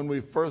than when we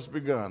first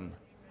begun.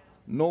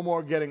 No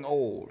more getting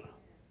old.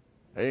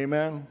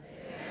 Amen? Amen?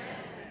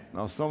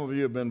 Now, some of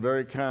you have been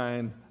very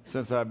kind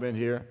since I've been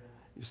here.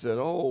 You said,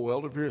 oh,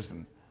 Elder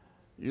Pearson,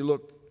 you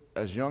look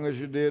as young as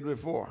you did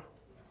before.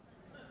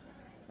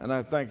 And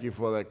I thank you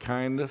for that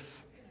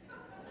kindness.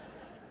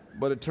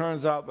 But it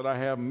turns out that I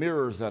have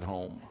mirrors at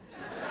home.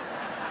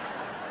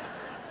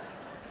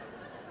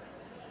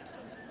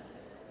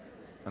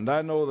 And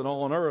I know that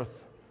on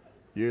earth,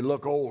 you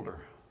look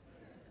older.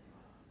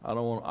 I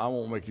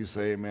won't make you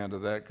say amen to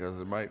that, because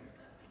it might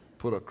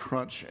put a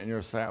crunch in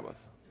your Sabbath.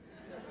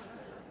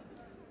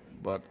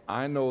 But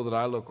I know that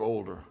I look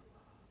older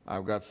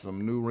I've got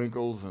some new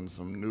wrinkles and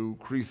some new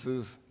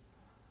creases,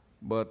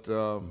 but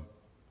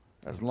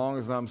as long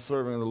as I'm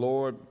serving the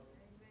Lord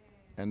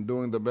and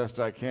doing the best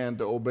I can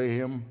to obey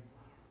Him,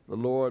 the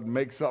Lord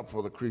makes up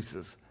for the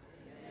creases.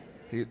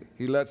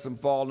 He lets them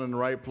fall in the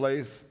right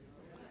place.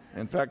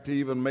 In fact, He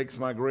even makes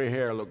my gray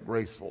hair look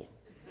graceful.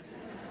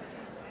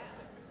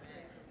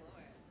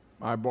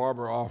 My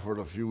barber offered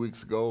a few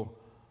weeks ago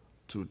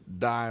to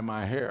dye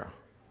my hair.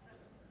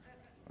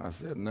 I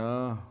said,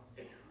 no,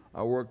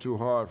 I work too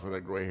hard for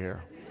that gray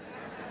hair.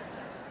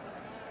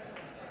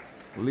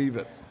 Leave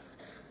it.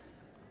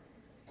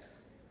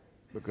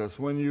 Because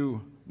when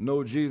you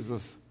know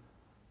Jesus,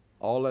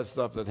 all that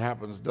stuff that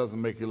happens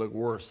doesn't make you look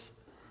worse,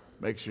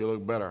 makes you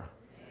look better.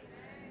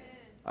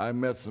 I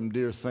met some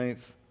dear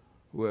saints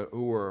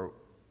who were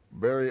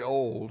very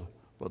old,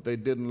 but they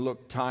didn't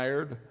look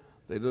tired.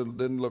 They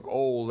didn't look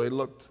old. They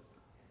looked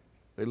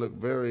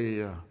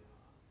very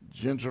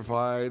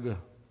gentrified.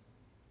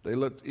 They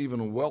looked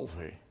even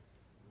wealthy.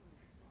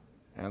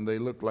 And they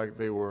looked like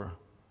they were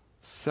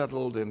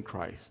settled in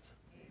Christ.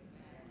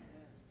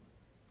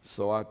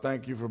 So I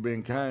thank you for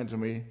being kind to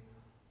me,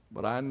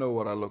 but I know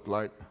what I look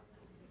like.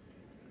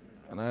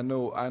 And I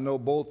know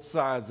both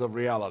sides of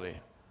reality.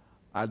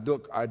 I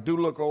do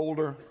look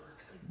older,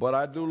 but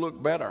I do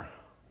look better.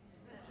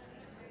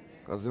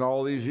 Because in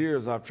all these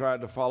years, I've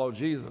tried to follow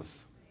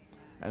Jesus.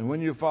 And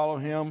when you follow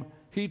Him,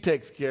 He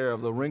takes care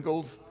of the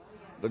wrinkles,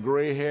 the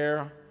gray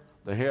hair,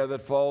 the hair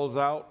that falls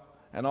out,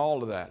 and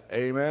all of that.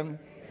 Amen? Amen.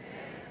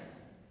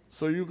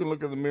 So you can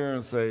look in the mirror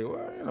and say,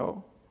 well, you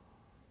know,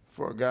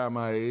 for a guy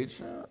my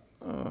age,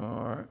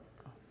 all right.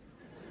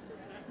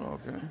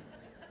 Okay.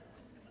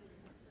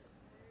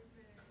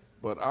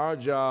 But our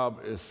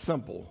job is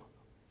simple,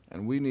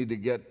 and we need to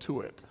get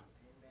to it.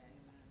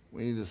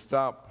 We need to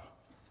stop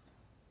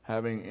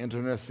having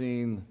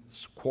internecine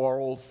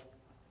quarrels.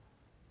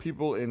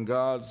 People in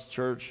God's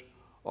church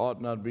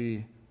ought not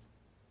be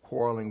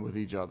quarreling with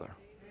each other.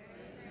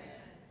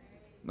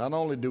 Not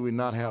only do we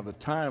not have the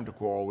time to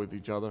quarrel with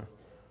each other,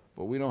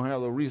 but we don't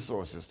have the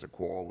resources to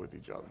quarrel with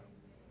each other.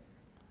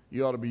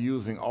 You ought to be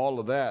using all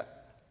of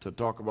that to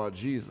talk about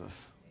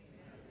Jesus.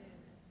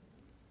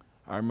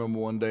 I remember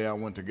one day I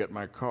went to get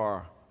my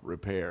car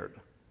repaired.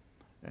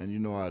 And you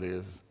know how it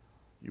is.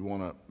 You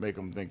want to make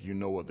them think you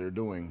know what they're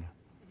doing.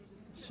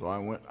 So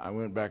I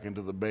went back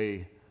into the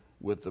bay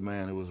with the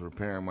man who was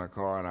repairing my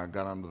car, and I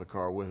got under the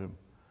car with him.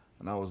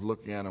 And I was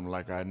looking at him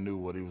like I knew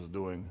what he was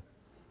doing.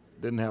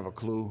 Didn't have a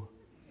clue.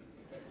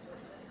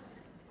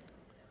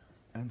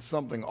 And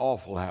something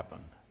awful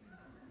happened.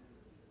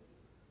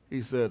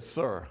 He said,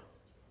 sir,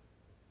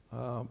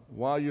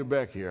 while you're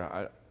back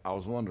here, I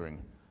was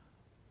wondering,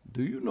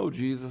 do you know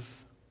Jesus?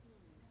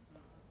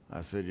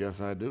 I said,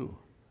 yes, I do.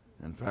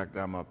 In fact,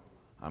 I'm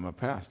a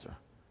pastor.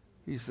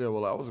 He said,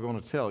 well, I was going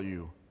to tell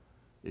you,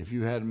 if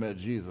you hadn't met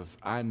Jesus,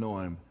 I know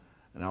Him,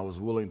 and I was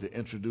willing to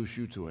introduce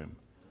you to Him.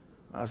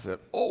 I said,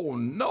 oh,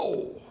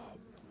 no.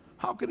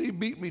 How could He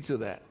beat me to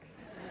that?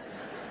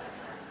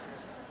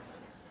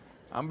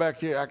 I'm back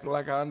here acting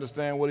like I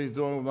understand what He's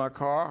doing with my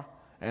car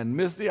and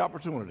missed the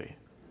opportunity.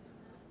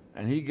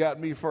 And He got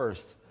me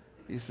first.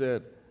 He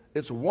said,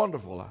 it's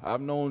wonderful.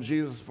 I've known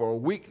Jesus for a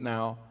week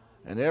now,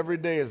 and every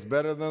day is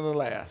better than the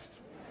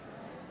last.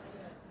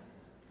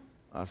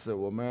 I said,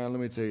 well, man, let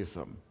me tell you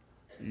something.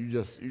 You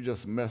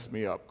just messed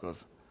me up,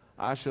 because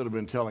I should have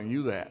been telling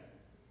you that.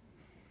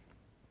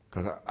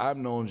 Because I've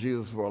known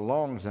Jesus for a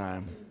long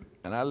time,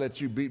 and I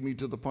let you beat me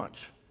to the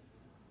punch.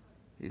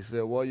 He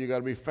said, well, you got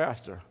to be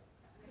faster.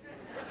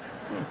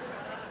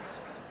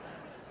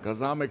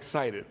 Because I'm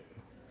excited.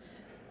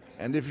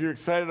 And if you're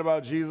excited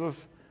about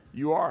Jesus,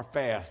 you are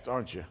fast,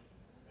 aren't you?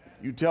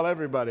 You tell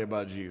everybody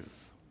about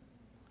Jesus.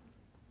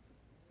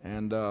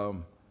 And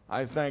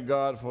I thank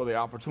God for the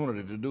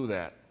opportunity to do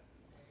that.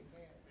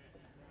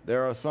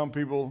 There are some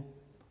people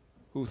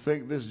who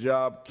think this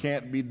job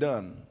can't be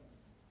done.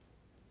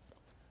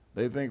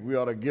 They think we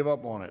ought to give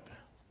up on it.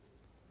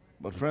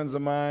 But friends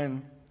of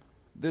mine,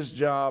 this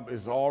job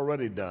is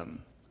already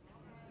done.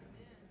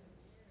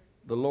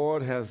 The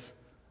Lord has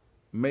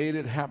made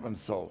it happen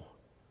so.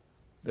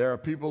 There are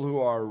people who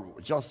are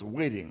just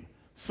waiting.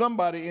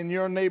 Somebody in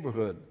your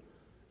neighborhood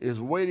is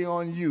waiting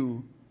on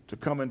you to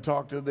come and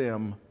talk to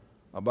them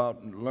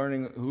about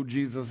learning who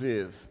Jesus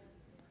is.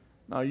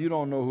 Now, you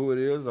don't know who it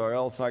is, or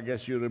else I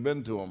guess you'd have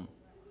been to them.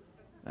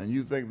 And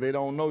you think they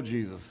don't know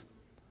Jesus.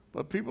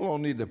 But people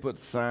don't need to put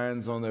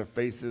signs on their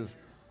faces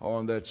or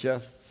on their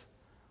chests.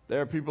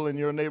 There are people in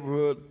your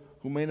neighborhood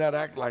who may not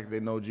act like they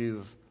know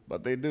Jesus,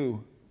 but they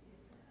do.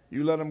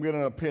 You let them get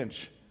in a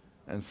pinch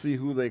and see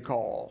who they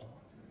call.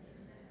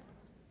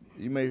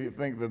 You may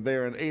think that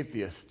they're an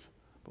atheist,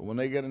 but when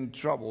they get in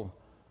trouble,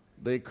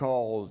 they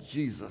call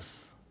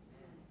Jesus,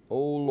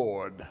 oh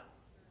Lord.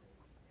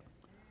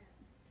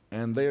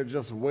 And they're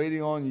just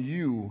waiting on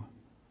you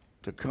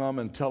to come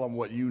and tell them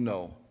what you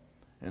know.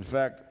 In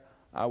fact,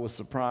 I was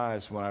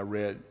surprised when I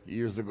read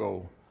years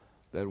ago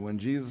that when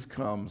Jesus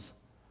comes,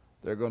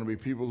 there are going to be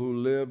people who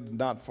lived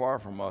not far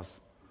from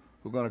us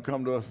who are going to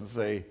come to us and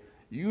say,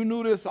 you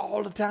knew this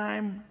all the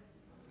time?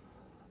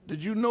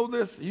 Did you know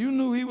this? You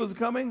knew he was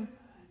coming.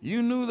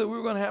 You knew that we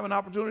were going to have an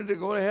opportunity to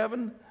go to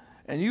heaven,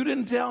 and you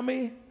didn't tell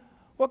me?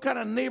 What kind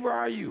of neighbor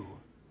are you?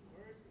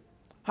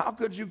 How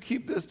could you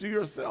keep this to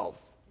yourself?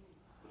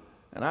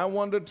 And I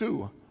wonder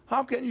too,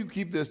 how can you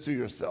keep this to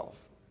yourself?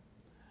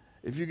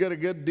 If you get a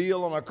good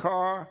deal on a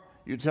car,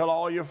 you tell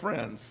all your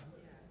friends.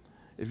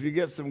 If you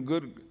get some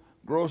good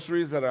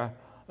groceries at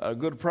a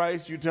good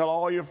price, you tell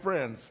all your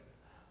friends.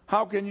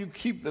 How can you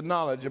keep the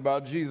knowledge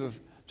about Jesus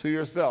to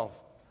yourself?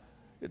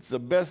 It's the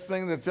best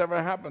thing that's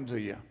ever happened to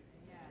you.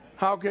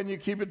 How can you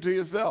keep it to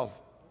yourself?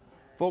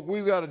 Folk,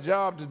 we've got a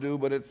job to do,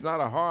 but it's not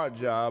a hard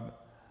job.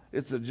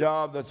 It's a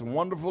job that's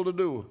wonderful to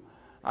do.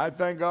 I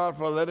thank God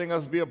for letting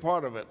us be a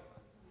part of it.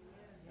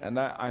 And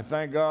I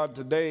thank God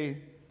today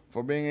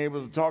for being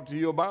able to talk to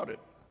you about it,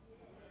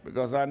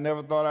 because I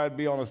never thought I'd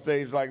be on a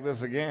stage like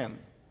this again.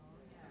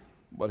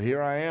 But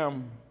here I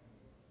am.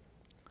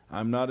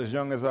 I'm not as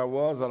young as I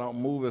was. I don't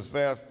move as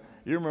fast.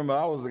 You remember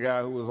I was the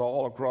guy who was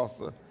all across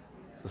the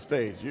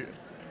stage. You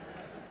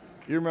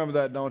remember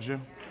that, don't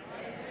you?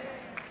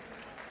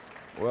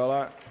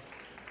 Well,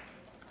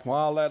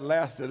 while that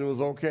lasted, it was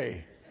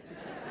okay.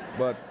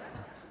 But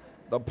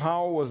the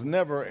power was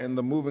never in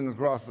the moving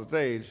across the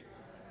stage.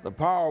 The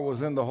power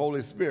was in the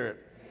Holy Spirit.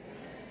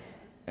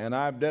 And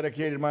I've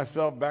dedicated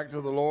myself back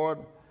to the Lord,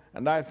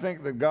 and I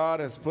think that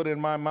God has put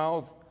in my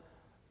mouth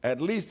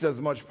at least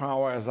as much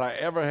power as I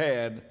ever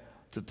had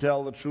to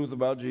tell the truth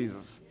about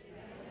Jesus.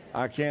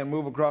 I can't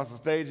move across the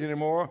stage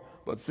anymore,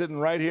 but sitting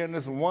right here in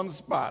this one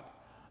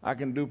spot, I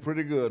can do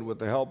pretty good with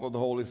the help of the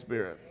Holy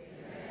Spirit.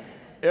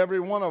 Every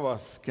one of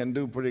us can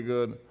do pretty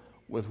good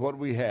with what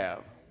we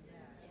have.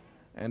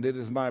 And it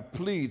is my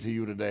plea to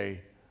you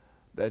today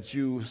that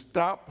you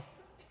stop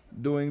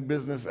doing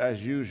business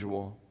as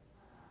usual,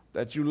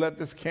 that you let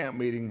this camp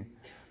meeting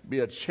be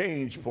a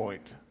change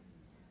point.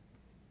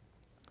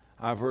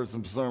 I've heard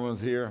some sermons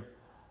here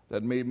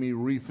that made me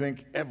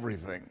rethink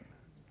everything.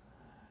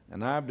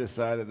 And I've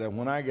decided that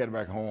when I get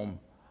back home,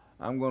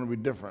 I'm going to be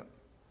different.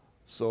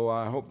 So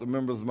I hope the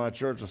members of my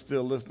church are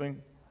still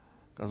listening,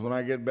 because when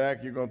I get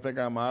back, you're going to think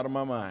I'm out of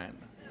my mind.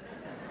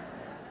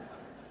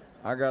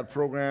 I got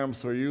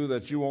programs for you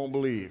that you won't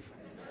believe,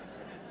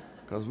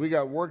 because we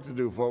got work to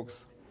do, folks.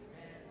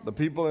 The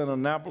people in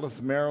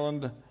Annapolis,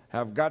 Maryland,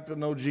 have got to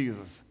know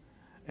Jesus,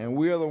 and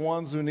we are the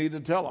ones who need to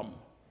tell them.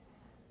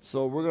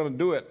 So we're going to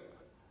do it.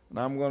 And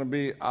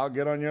I'll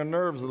get on your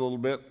nerves a little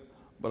bit,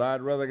 but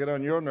I'd rather get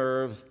on your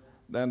nerves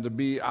than to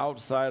be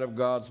outside of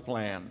God's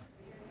plan.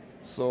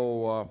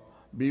 So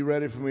be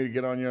ready for me to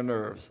get on your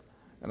nerves,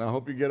 and I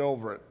hope you get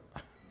over it.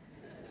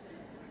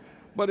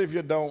 But if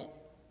you don't,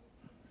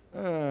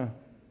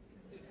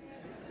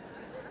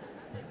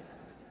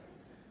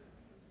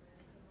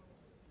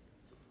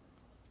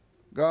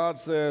 God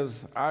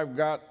says, I've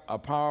got a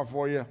power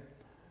for you,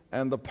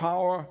 and the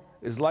power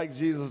is like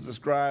Jesus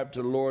described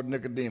to Lord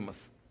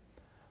Nicodemus.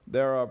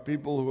 There are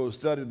people who have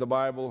studied the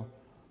Bible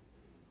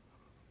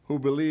who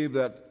believe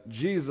that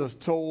Jesus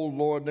told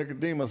Lord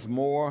Nicodemus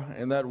more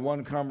in that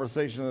one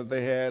conversation that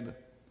they had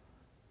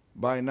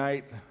by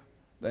night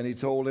than he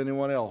told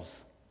anyone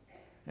else.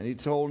 And he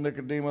told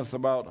Nicodemus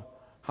about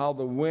how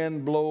the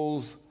wind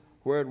blows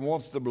where it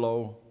wants to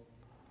blow.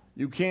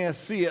 You can't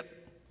see it,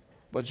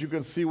 but you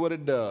can see what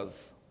it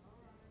does.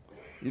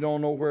 You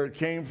don't know where it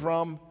came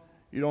from,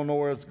 you don't know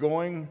where it's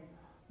going,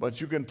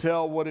 but you can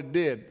tell what it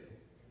did.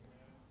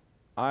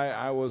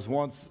 I was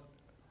once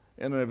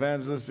in an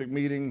evangelistic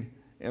meeting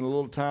in a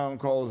little town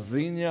called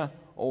Xenia,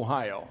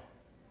 Ohio.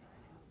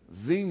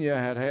 Xenia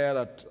had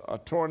a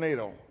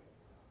tornado,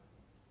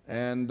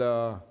 and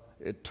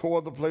it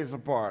tore the place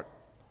apart.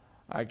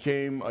 I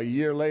came a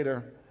year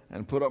later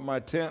and put up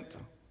my tent,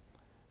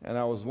 and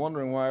I was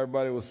wondering why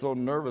everybody was so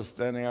nervous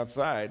standing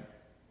outside.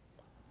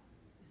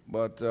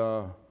 But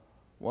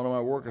one of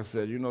my workers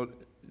said,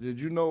 did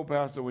you know,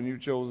 Pastor, when you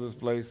chose this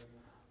place,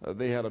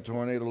 they had a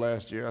tornado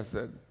last year? I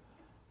said,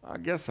 I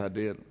guess I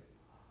did. I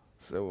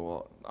said,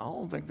 well, I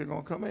don't think they're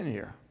going to come in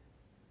here.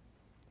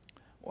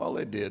 Well,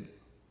 they did.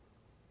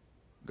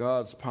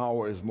 God's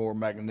power is more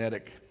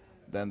magnetic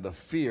than the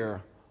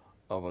fear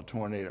of a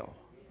tornado.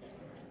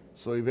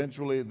 So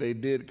eventually they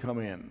did come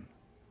in.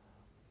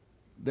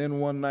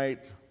 Then one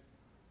night,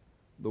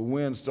 the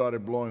wind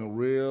started blowing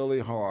really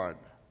hard.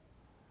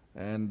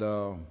 And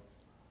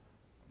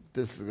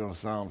this is going to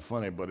sound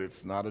funny, but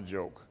it's not a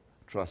joke.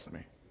 Trust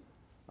me.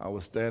 I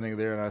was standing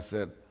there and I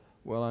said,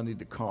 well, I need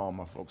to calm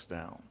my folks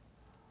down.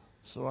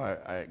 So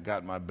I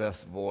got my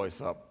best voice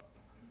up,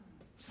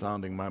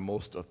 sounding my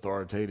most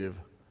authoritative,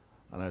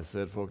 and I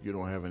said, folks, you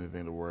don't have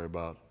anything to worry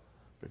about,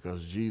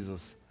 because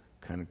Jesus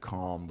can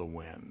calm the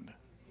wind.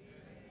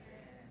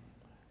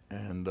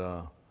 And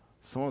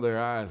some of their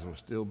eyes were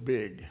still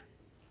big.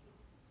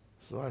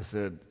 So I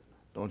said,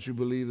 don't you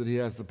believe that he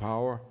has the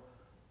power?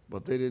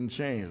 But they didn't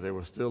change. They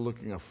were still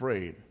looking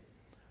afraid.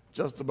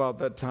 Just about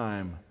that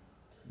time,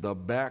 the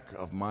back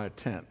of my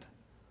tent,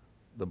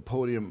 the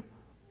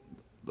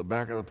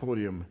back of the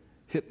podium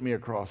hit me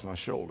across my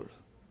shoulders.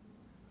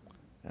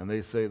 And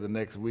they say the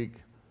next week,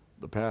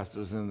 the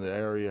pastors in the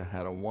area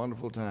had a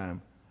wonderful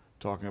time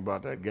talking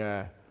about that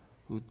guy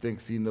who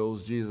thinks he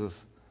knows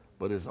Jesus,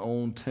 but his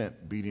own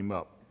tent beat him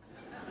up.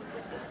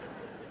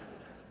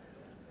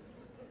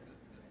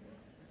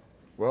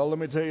 Well, let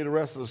me tell you the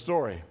rest of the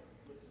story.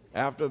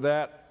 After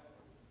that,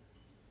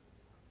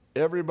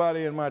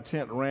 everybody in my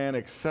tent ran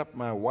except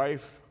my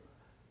wife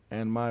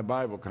and my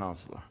Bible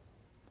counselor.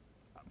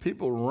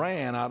 People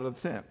ran out of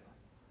the tent.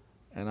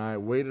 And I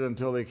waited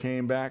until they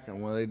came back,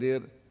 and when they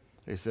did,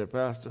 they said,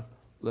 Pastor,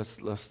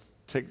 let's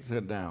take the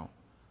tent down.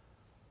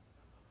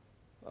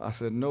 I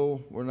said,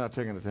 no, we're not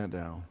taking the tent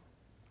down.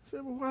 I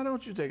said, well, why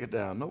don't you take it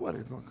down?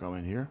 Nobody's going to come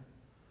in here.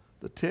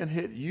 The tent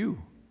hit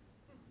you.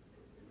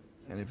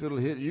 And if it'll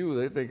hit you,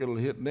 they think it'll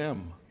hit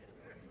them.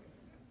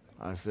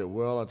 I said,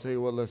 well, I'll tell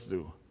you what let's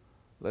do.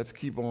 Let's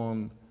keep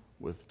on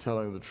with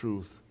telling the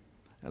truth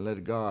and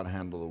let God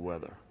handle the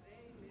weather.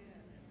 Amen.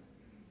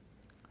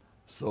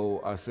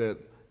 So I said,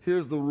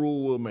 here's the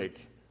rule we'll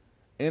make.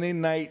 Any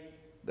night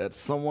that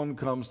someone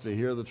comes to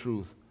hear the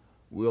truth,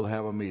 we'll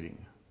have a meeting.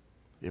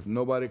 If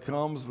nobody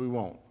comes, we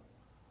won't.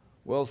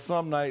 Well,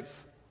 some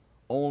nights,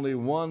 only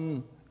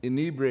one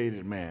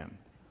inebriated man.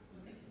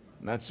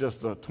 And that's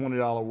just a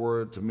 $20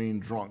 word to mean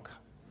drunk.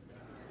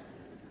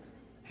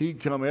 He'd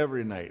come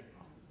every night.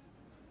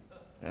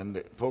 And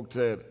the folks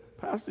said,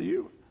 Pastor,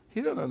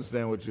 he doesn't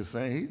understand what you're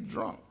saying. He's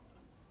drunk.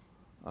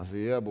 I said,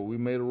 yeah, but we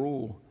made a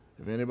rule.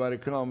 If anybody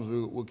comes,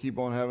 we'll keep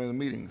on having the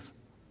meetings.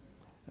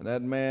 And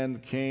that man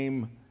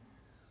came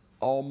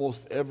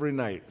almost every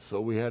night, so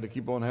we had to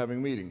keep on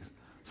having meetings.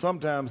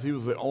 Sometimes he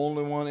was the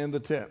only one in the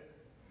tent.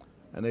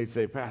 And they'd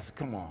say, Pastor,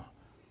 come on.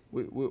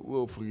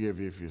 We'll forgive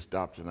you if you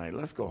stop tonight.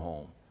 Let's go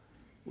home.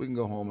 We can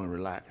go home and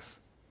relax.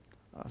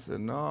 I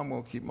said, no, I'm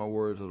going to keep my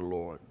word to the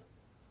Lord.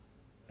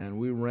 And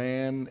we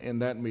ran in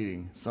that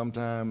meeting,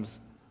 sometimes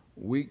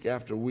week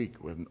after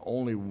week, with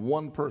only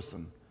one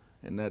person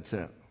in that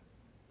tent.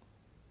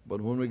 But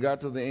when we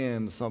got to the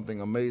end,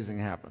 something amazing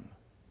happened.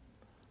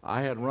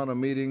 I had run a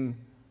meeting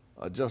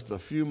just a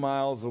few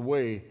miles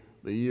away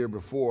the year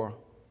before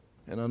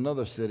in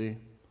another city,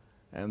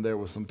 and there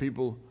were some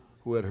people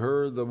who had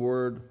heard the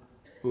word,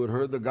 who had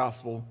heard the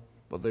gospel,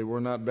 but they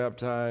were not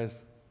baptized.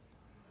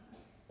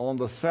 On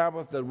the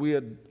Sabbath that we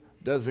had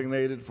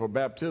designated for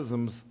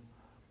baptisms,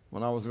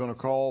 when I was going to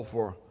call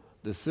for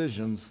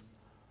decisions,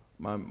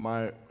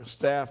 my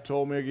staff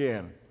told me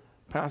again,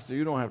 Pastor,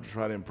 you don't have to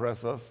try to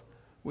impress us.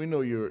 We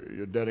know you're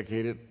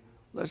dedicated.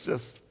 Let's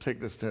just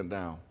take this tent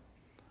down.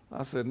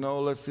 I said,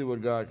 no, let's see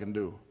what God can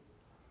do.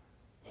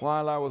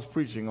 While I was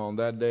preaching on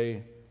that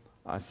day,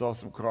 I saw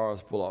some cars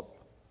pull up,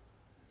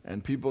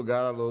 and people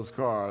got out of those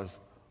cars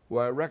who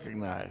I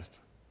recognized.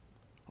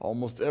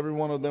 Almost every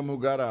one of them who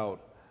got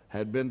out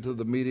had been to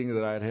the meeting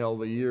that I had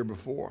held the year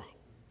before.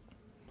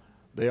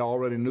 They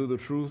already knew the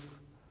truth.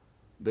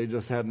 They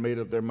just hadn't made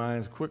up their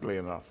minds quickly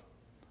enough.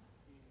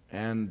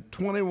 And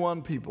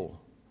 21 people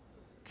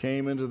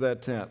came into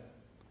that tent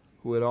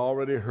who had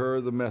already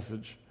heard the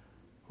message,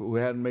 who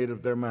hadn't made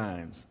up their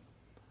minds.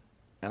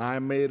 And I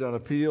made an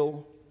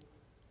appeal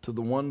to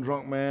the one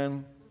drunk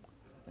man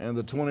and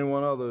the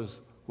 21 others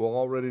who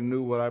already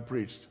knew what I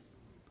preached.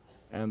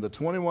 And the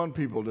 21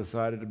 people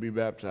decided to be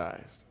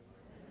baptized.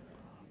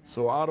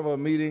 So out of a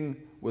meeting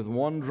with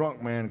one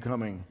drunk man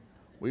coming,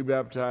 we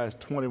baptized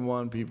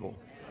 21 people.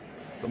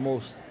 The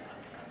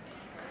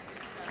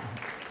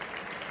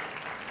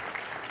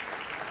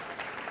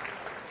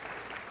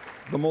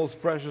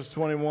most precious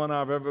 21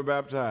 I've ever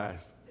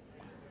baptized.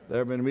 There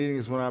have been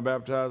meetings when I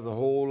baptized a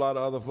whole lot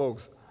of other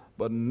folks,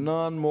 but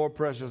none more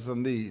precious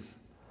than these,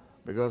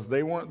 because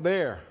they weren't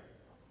there.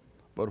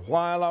 But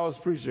while I was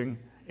preaching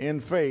in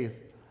faith,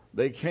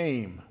 they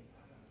came.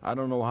 I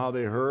don't know how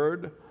they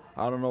heard.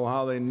 I don't know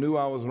how they knew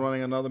I was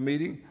running another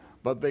meeting,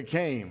 but they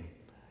came,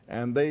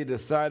 and they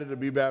decided to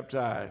be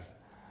baptized.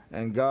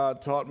 And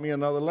God taught me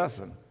another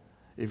lesson.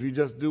 If you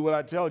just do what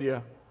I tell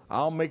you,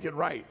 I'll make it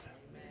right.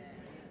 Amen.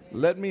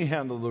 Let me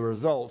handle the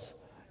results.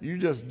 You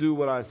just do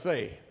what I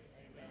say.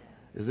 Amen.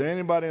 Is there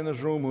anybody in this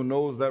room who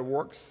knows that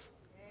works?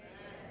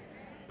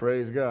 Amen.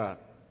 Praise God.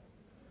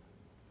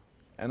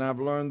 And I've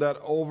learned that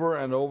over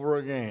and over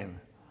again.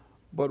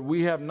 But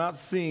we have not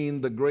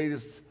seen the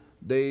greatest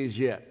days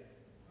yet.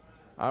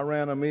 I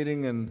ran a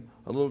meeting in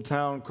a little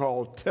town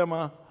called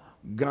Tema,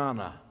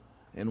 Ghana,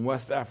 in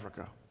West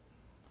Africa.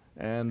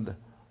 And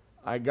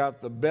I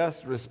got the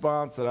best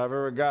response that I've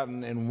ever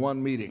gotten in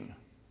one meeting.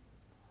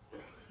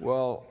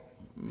 Well,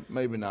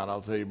 maybe not.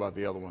 I'll tell you about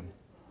the other one.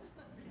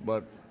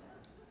 But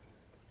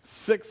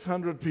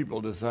 600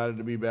 people decided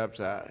to be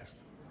baptized.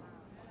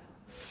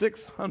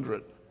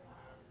 600.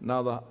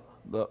 Now,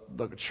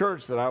 the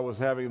church that I was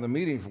having the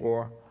meeting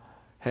for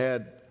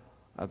had,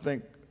 I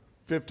think,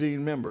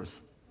 15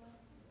 members.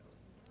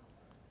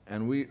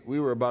 And we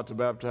were about to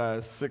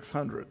baptize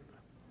 600.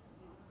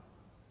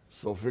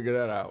 So figure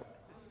that out.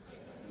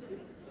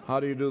 How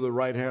do you do the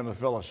right hand of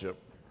fellowship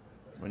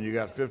when you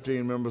got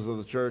 15 members of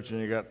the church and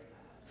you got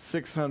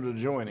 600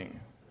 joining?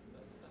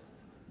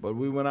 But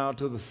we went out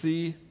to the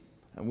sea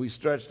and we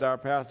stretched our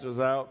pastors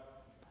out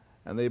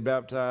and they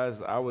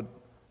baptized. I would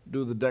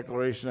do the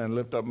declaration and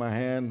lift up my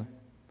hand,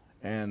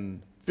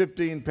 and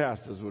 15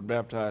 pastors would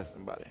baptize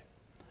somebody.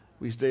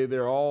 We stayed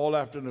there all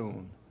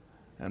afternoon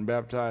and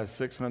baptized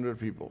 600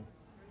 people.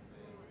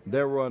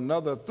 There were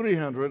another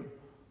 300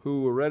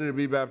 who were ready to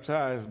be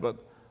baptized, but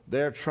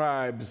their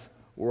tribes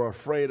were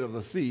afraid of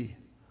the sea.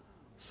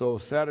 So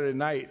Saturday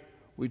night,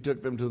 we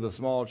took them to the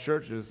small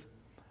churches,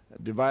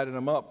 divided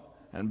them up,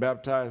 and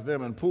baptized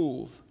them in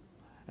pools.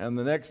 And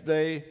the next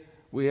day,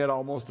 we had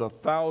almost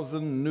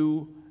 1,000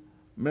 new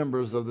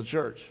members of the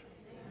church.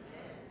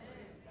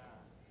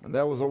 And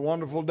that was a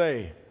wonderful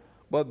day.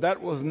 But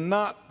that was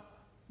not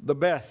the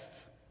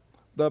best.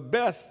 The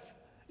best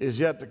is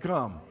yet to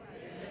come.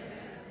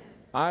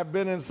 I've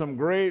been in some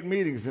great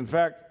meetings. In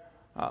fact,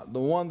 the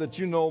one that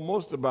you know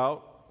most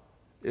about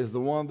is the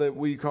one that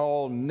we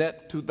call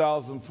NET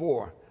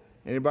 2004.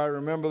 Anybody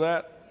remember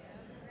that?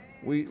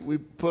 We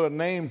put a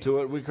name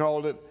to it. We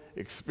called it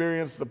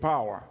Experience the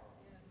Power.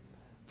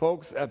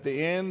 Folks, at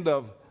the end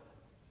of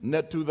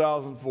NET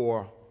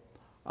 2004,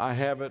 I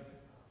have it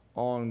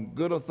on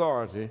good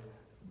authority,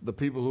 the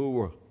people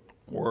who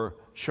were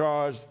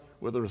charged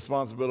with the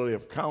responsibility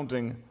of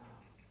counting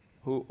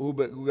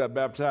who got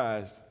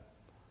baptized.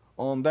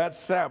 On that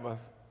Sabbath,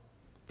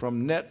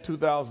 from NET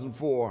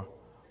 2004,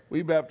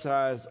 we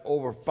baptized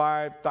over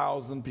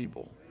 5,000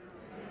 people.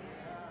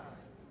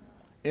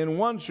 In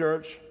one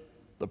church,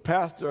 the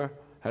pastor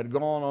had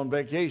gone on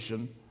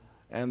vacation,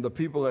 and the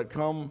people had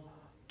come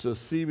to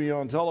see me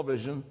on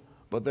television,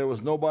 but there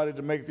was nobody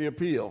to make the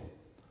appeal.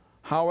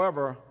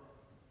 However,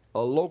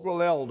 a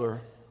local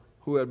elder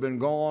who had been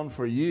gone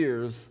for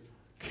years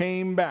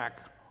came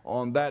back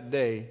on that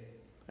day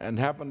and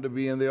happened to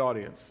be in the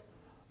audience.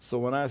 So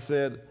when I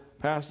said,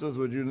 "Pastors,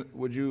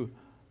 would you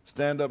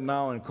stand up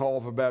now and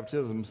call for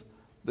baptisms?"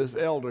 this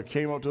elder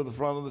came up to the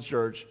front of the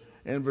church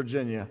in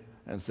Virginia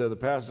and said, "The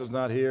pastor's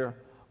not here,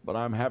 but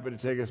I'm happy to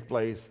take his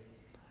place."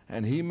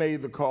 And he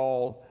made the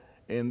call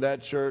in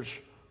that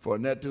church for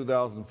NET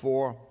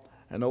 2004,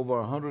 and over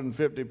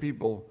 150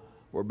 people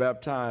were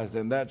baptized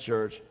in that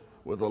church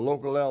with a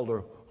local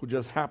elder who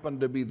just happened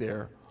to be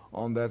there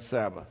on that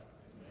Sabbath.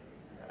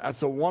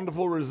 That's a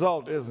wonderful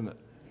result, isn't it?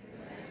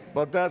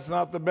 But that's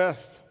not the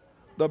best.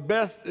 The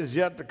best is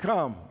yet to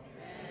come.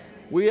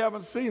 We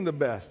haven't seen the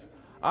best.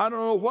 I don't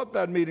know what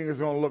that meeting is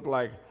going to look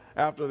like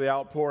after the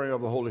outpouring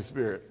of the Holy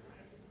Spirit.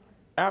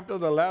 After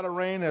the latter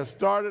rain has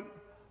started,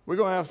 we're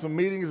going to have some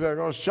meetings that are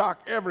going to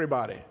shock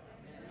everybody.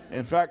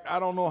 In fact, I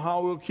don't know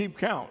how we'll keep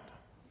count.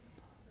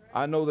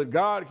 I know that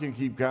God can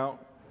keep count,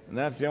 and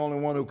that's the only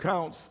one who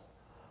counts.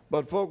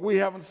 But, folk, we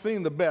haven't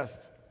seen the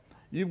best.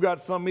 You've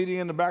got some meeting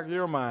in the back of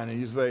your mind, and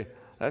you say,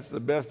 "That's the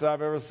best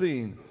I've ever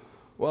seen."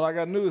 Well, I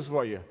got news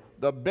for you.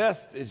 The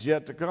best is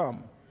yet to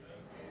come.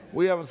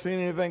 We haven't seen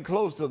anything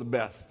close to the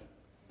best.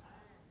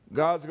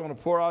 God's going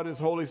to pour out his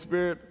Holy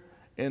Spirit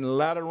in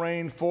latter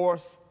rain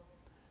force,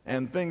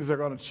 and things are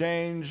going to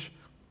change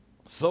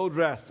so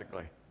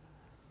drastically.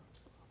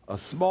 A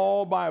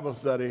small Bible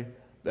study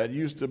that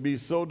used to be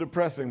so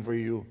depressing for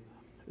you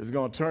is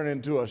going to turn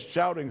into a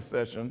shouting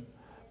session,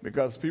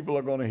 because people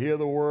are going to hear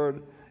the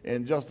word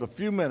in just a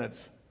few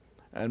minutes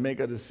and make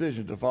a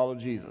decision to follow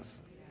Jesus.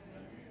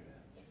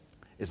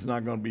 It's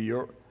not going to be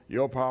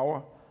your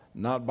power,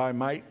 not by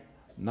might,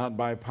 not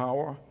by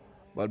power,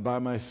 but by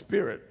my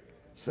Spirit,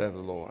 saith the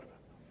Lord.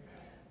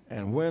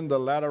 And when the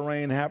latter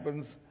rain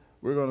happens,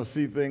 we're going to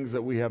see things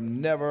that we have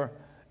never,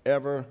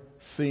 ever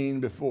seen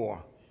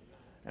before.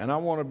 And I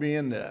want to be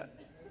in that.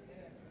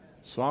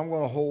 So I'm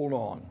going to hold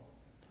on.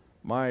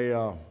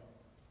 My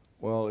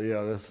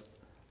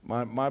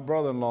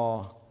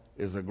brother-in-law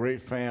is a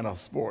great fan of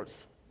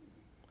sports.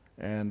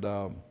 And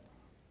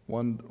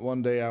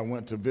one day I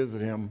went to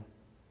visit him,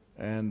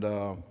 and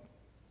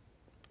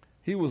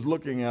he was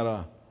looking at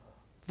a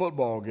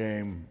football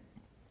game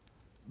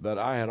that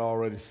I had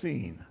already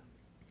seen.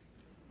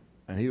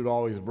 And he would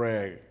always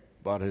brag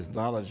about his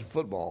knowledge of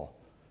football.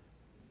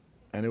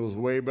 And it was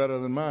way better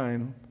than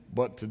mine.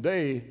 But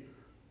today,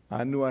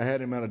 I knew I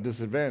had him at a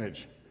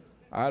disadvantage.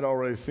 I'd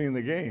already seen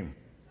the game.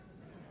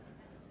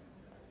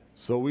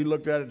 So we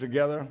looked at it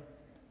together.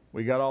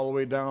 We got all the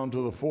way down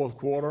to the fourth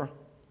quarter.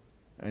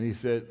 And he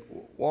said,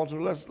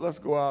 "Walter, let's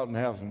go out and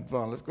have some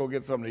fun. Let's go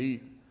get something to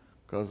eat,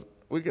 because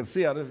we can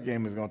see how this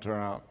game is going to turn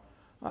out."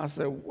 I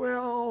said,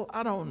 "Well,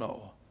 I don't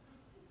know.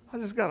 I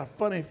just got a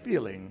funny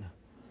feeling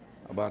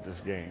about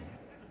this game."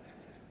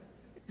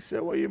 He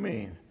said, "What do you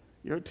mean?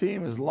 Your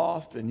team is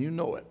lost and you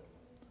know it.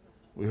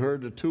 We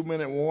heard the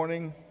 2-minute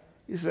warning."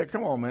 He said,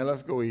 "Come on, man,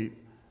 let's go eat.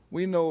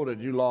 We know that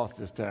you lost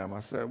this time." I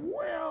said,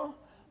 "Well,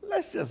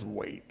 let's just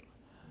wait.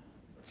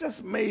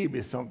 Just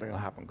maybe something will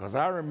happen," because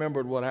I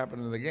remembered what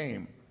happened in the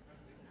game.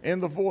 In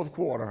the fourth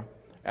quarter,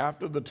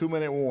 after the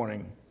 2-minute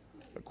warning,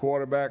 the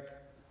quarterback,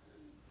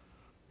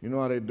 you know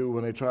how they do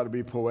when they try to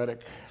be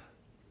poetic,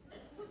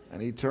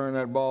 and he turned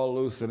that ball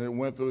loose and it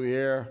went through the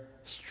air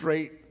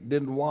straight,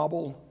 didn't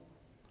wobble,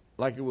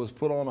 like it was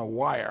put on a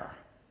wire.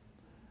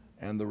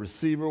 And the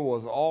receiver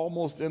was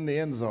almost in the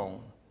end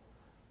zone.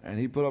 And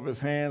he put up his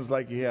hands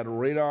like he had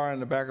radar in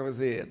the back of his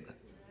head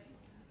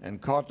and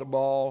caught the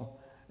ball.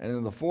 And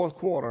in the fourth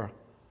quarter,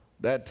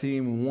 that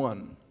team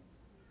won.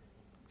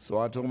 So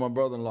I told my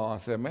brother-in-law, I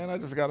said, man, I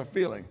just got a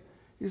feeling.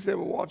 He said,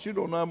 well, Walt, you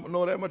don't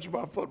know that much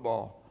about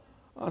football.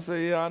 I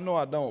said, yeah, I know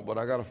I don't, but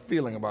I got a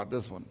feeling about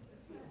this one.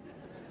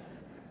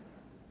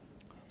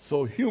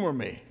 So humor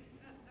me.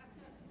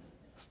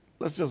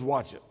 Let's just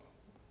watch it.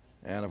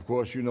 And, of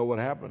course, you know what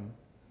happened.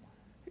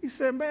 He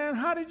said, man,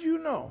 how did you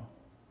know?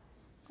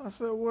 I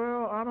said,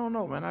 well, I don't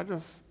know, man.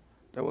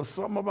 There was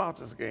something about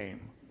this game.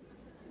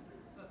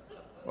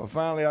 Well,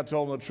 finally, I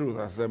told him the truth.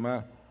 I said,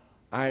 man,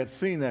 I had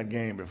seen that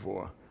game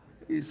before.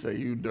 He said,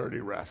 you dirty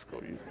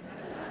rascal.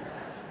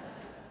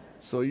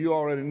 So you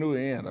already knew the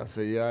end. I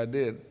said, yeah, I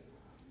did.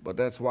 But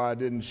that's why I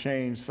didn't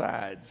change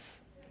sides,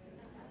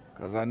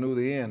 because I knew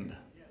the end.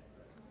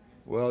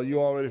 Well,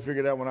 you already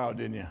figured that one out,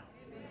 didn't you?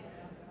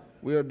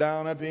 We are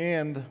down at the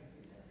end.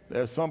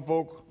 There's some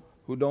folk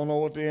who don't know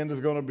what the end is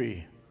going to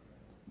be.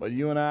 But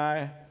you and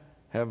I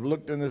have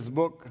looked in this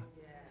book.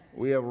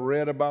 We have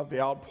read about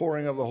the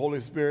outpouring of the Holy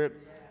Spirit,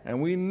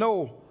 and we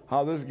know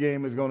how this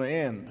game is going to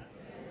end.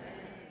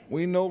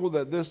 We know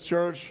that this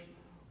church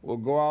will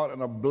go out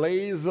in a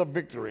blaze of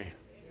victory,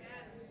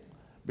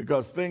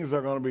 because things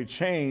are going to be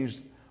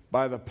changed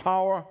by the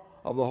power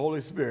of the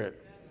Holy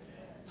Spirit.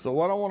 So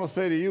what I want to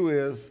say to you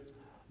is,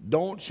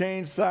 don't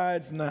change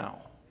sides now.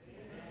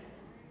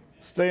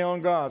 Stay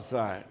on God's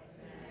side.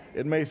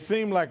 It may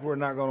seem like we're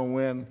not going to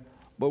win,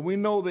 but we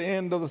know the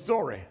end of the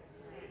story.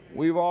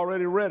 We've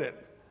already read it.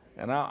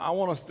 And I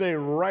want to stay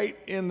right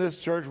in this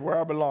church where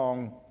I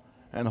belong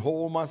and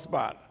hold my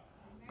spot.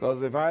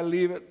 Because if I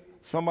leave it,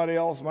 somebody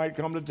else might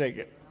come to take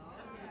it.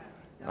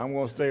 I'm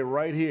going to stay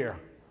right here.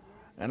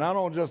 And I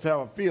don't just have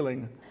a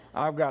feeling,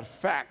 I've got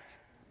fact.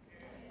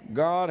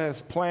 God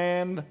has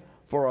planned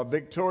for a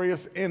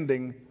victorious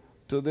ending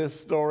to this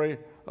story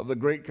of the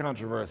great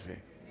controversy.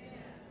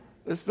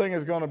 This thing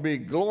is going to be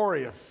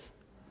glorious,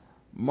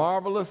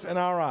 marvelous in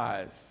our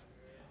eyes.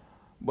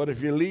 But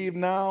if you leave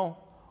now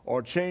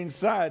or change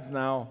sides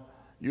now,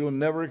 you'll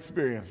never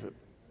experience it.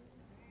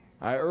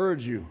 I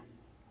urge you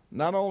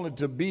not only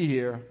to be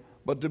here,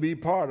 but to be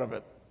part of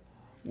it.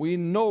 We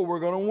know we're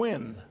going to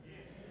win.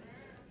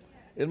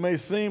 It may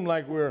seem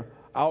like we're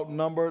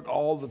outnumbered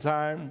all the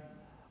time,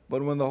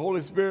 but when the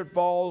Holy Spirit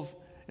falls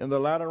in the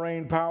latter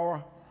rain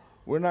power,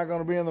 we're not going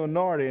to be in the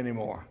minority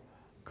anymore,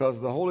 because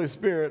the Holy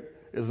Spirit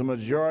is a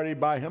majority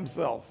by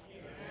himself.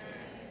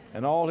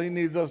 And all he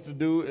needs us to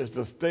do is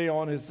to stay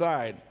on his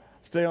side,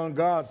 stay on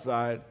God's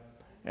side,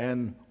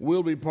 and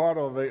we'll be part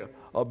of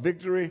a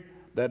victory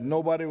that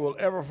nobody will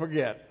ever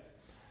forget.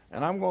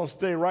 And I'm going to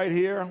stay right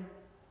here.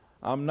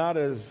 I'm not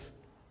as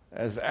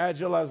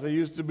agile as I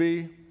used to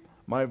be.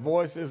 My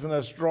voice isn't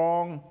as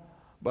strong,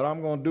 but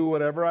I'm going to do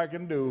whatever I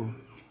can do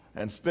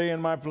and stay in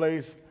my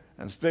place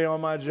and stay on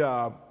my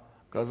job,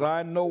 because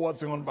I know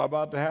what's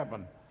about to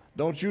happen.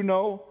 Don't you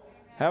know?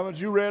 Haven't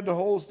you read the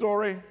whole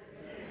story?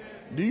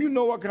 Do you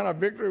know what kind of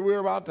victory we're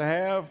about to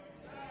have?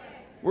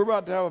 We're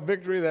about to have a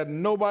victory that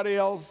nobody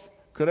else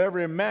could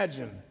ever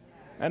imagine.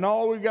 And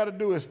all we've got to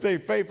do is stay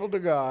faithful to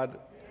God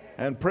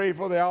and pray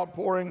for the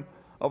outpouring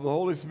of the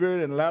Holy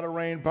Spirit in latter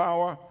rain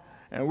power,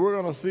 and we're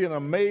going to see an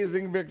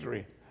amazing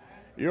victory.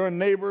 Your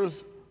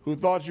neighbors who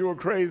thought you were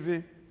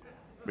crazy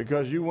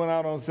because you went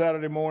out on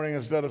Saturday morning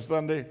instead of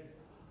Sunday,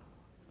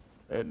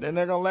 they're not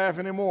going to laugh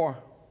anymore,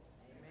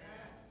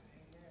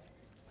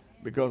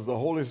 because the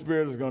Holy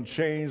Spirit is going to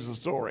change the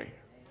story.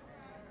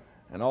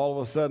 And all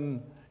of a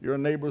sudden, your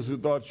neighbors who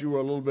thought you were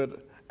a little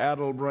bit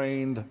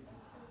addle-brained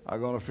are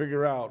going to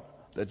figure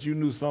out that you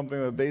knew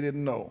something that they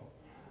didn't know.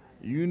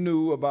 You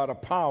knew about a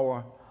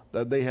power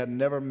that they had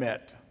never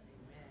met.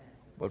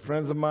 But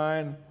friends of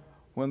mine,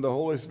 when the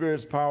Holy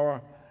Spirit's power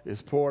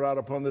is poured out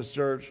upon this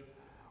church,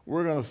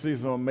 we're going to see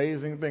some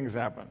amazing things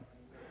happen.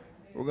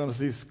 We're going to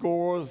see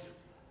scores.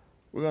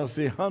 We're going to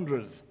see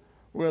hundreds.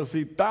 We're going to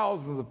see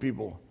thousands of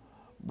people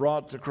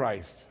brought to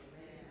Christ.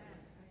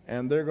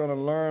 And they're going to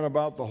learn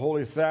about the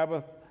Holy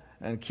Sabbath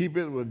and keep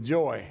it with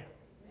joy.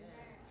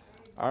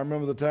 I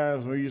remember the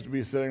times when we used to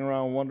be sitting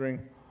around wondering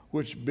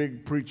which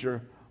big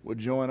preacher would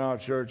join our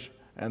church,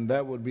 and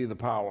that would be the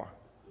power.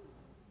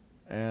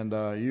 And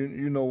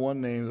you know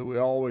one name that we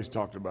always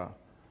talked about.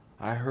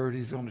 I heard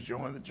he's going to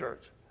join the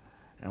church.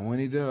 And when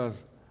he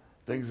does,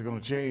 things are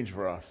going to change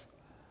for us.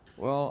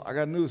 Well, I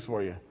got news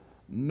for you.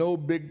 No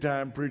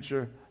big-time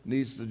preacher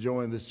needs to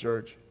join this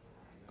church,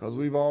 because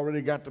we've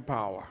already got the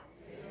power.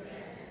 Amen.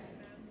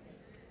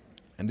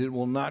 And it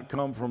will not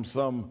come from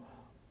some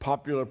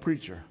popular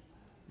preacher.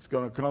 It's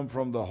going to come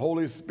from the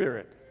Holy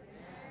Spirit.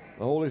 Amen.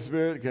 The Holy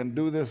Spirit can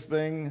do this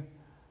thing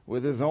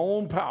with his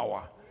own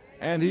power,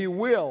 and he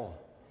will.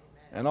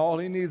 And all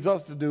he needs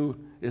us to do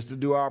is to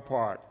do our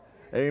part.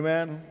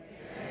 Amen? Amen.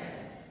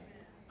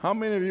 How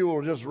many of you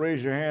will just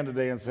raise your hand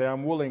today and say,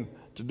 I'm willing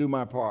to do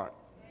my part?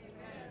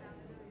 Amen.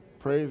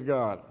 Praise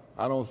God.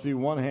 I don't see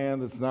one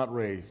hand that's not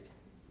raised.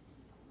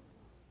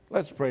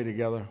 Let's pray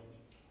together.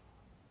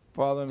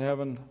 Father in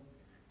heaven,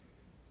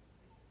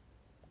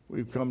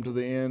 we've come to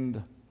the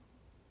end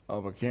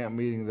of a camp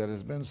meeting that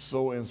has been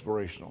so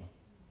inspirational.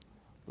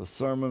 The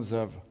sermons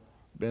have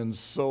been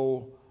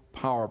so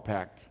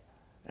power-packed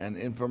and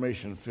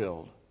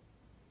information-filled.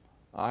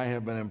 I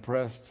have been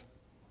impressed.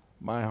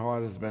 My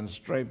heart has been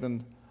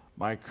strengthened.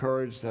 My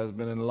courage has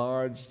been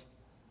enlarged.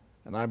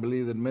 And I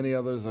believe that many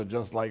others are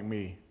just like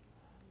me.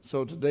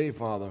 So today,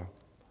 Father,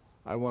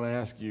 I want to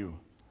ask you,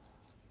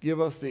 give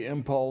us the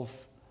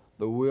impulse,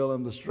 the will,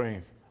 and the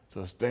strength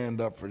to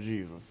stand up for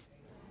Jesus.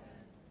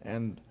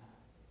 And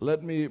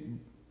let me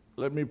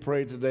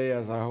pray today,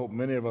 as I hope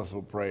many of us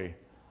will pray.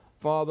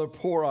 Father,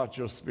 pour out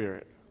your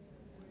Spirit.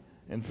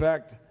 In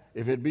fact,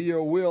 if it be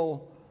your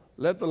will,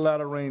 let the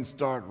latter rain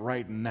start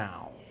right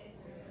now.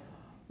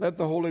 Let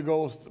the Holy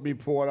Ghost be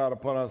poured out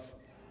upon us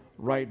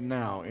right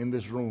now in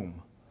this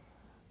room.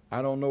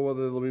 I don't know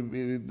whether it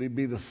will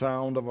be the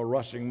sound of a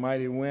rushing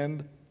mighty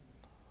wind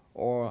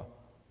or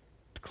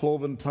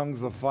cloven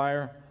tongues of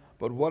fire,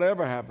 but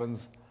whatever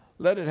happens,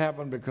 let it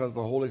happen because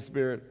the Holy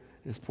Spirit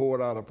is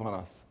poured out upon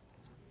us.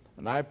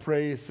 And I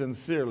pray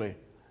sincerely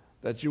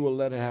that you will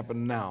let it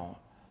happen now,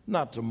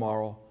 not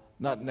tomorrow,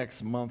 not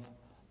next month,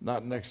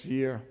 not next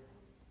year.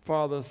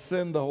 Father,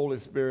 send the Holy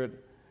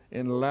Spirit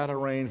in latter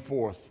rain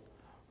force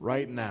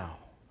right now.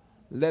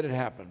 Let it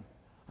happen.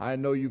 I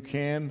know you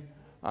can.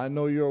 I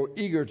know you're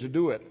eager to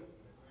do it.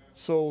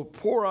 So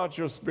pour out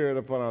your Spirit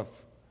upon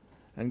us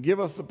and give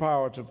us the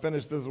power to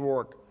finish this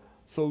work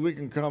so we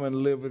can come and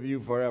live with you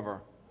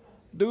forever.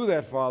 Do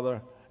that,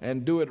 Father,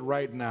 and do it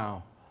right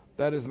now.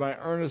 That is my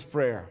earnest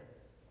prayer.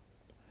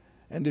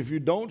 And if you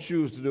don't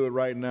choose to do it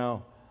right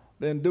now,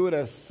 then do it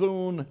as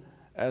soon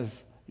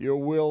as your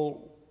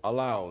will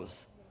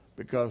allows,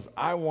 because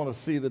I want to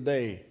see the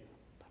day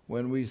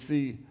when we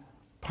see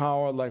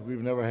power like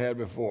we've never had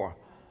before.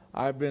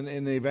 I've been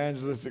in the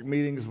evangelistic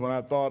meetings when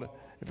I thought,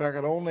 if I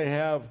could only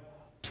have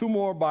 2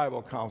 more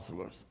Bible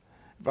counselors,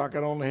 if I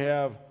could only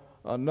have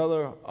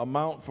another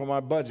amount for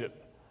my budget,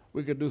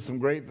 we could do some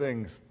great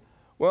things.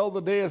 Well,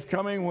 the day is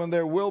coming when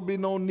there will be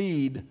no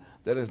need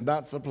that is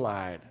not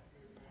supplied.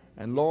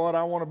 And Lord,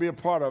 I want to be a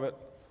part of it,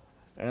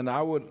 and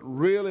I would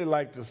really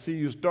like to see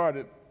you start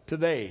it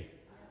today.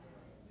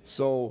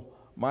 So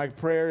my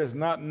prayer is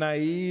not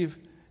naive,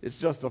 it's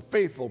just a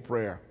faithful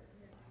prayer.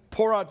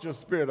 Pour out your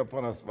Spirit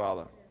upon us,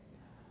 Father.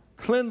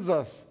 Cleanse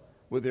us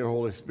with your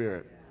Holy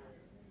Spirit.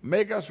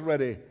 Make us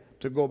ready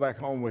to go back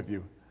home with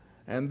you.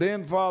 And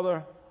then,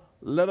 Father,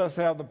 let us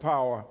have the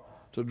power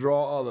to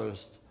draw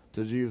others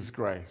to Jesus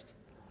Christ.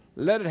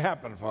 Let it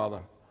happen, Father,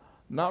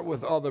 not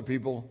with other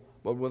people,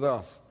 but with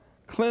us.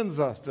 Cleanse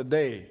us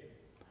today.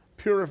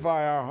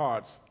 Purify our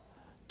hearts.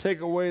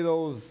 Take away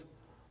those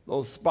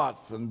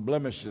spots and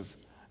blemishes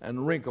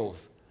and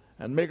wrinkles,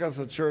 and make us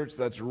a church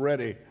that's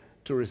ready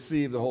to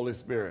receive the Holy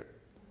Spirit.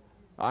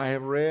 I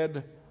have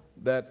read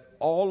that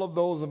all of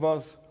those of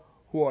us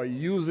who are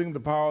using the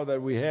power that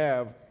we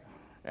have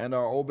and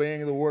are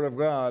obeying the Word of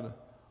God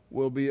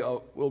will be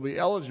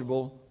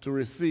eligible to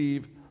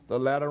receive the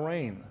latter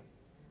rain.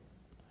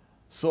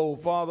 So,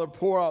 Father,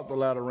 pour out the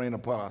latter rain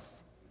upon us.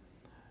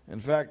 In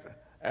fact,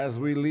 as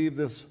we leave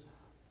this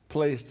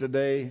place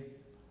today,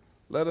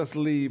 let us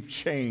leave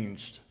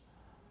changed.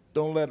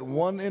 Don't let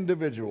one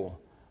individual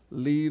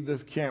leave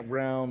this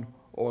campground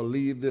or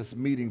leave this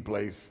meeting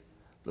place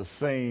the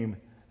same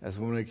as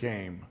when we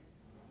came.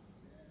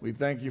 We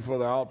thank you for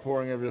the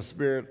outpouring of your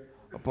Spirit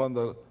upon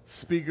the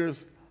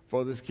speakers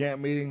for this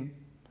camp meeting.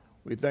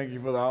 We thank you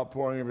for the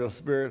outpouring of your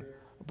Spirit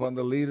upon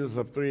the leaders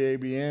of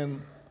 3ABN.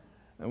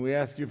 And we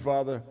ask you,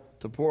 Father,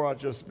 to pour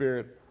out your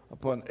Spirit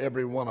upon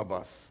every one of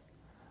us.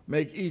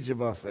 Make each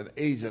of us an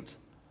agent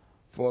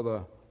for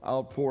the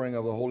outpouring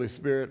of the Holy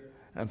Spirit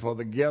and for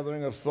the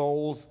gathering of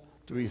souls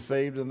to be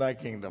saved in thy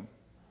kingdom.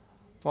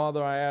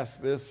 Father, I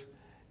ask this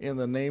in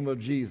the name of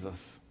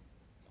Jesus,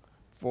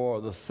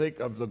 for the sake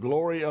of the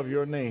glory of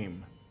your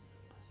name.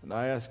 And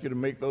I ask you to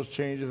make those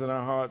changes in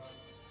our hearts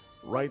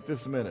right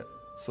this minute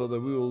so that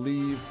we will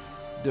leave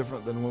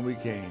different than when we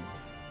came.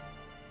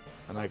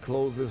 And I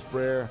close this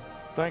prayer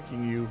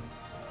thanking you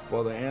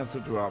for the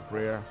answer to our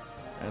prayer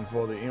and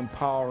for the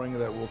empowering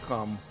that will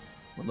come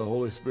when the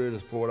Holy Spirit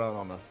is poured out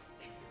on us.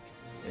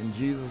 In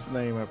Jesus'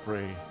 name I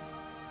pray,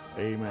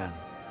 amen.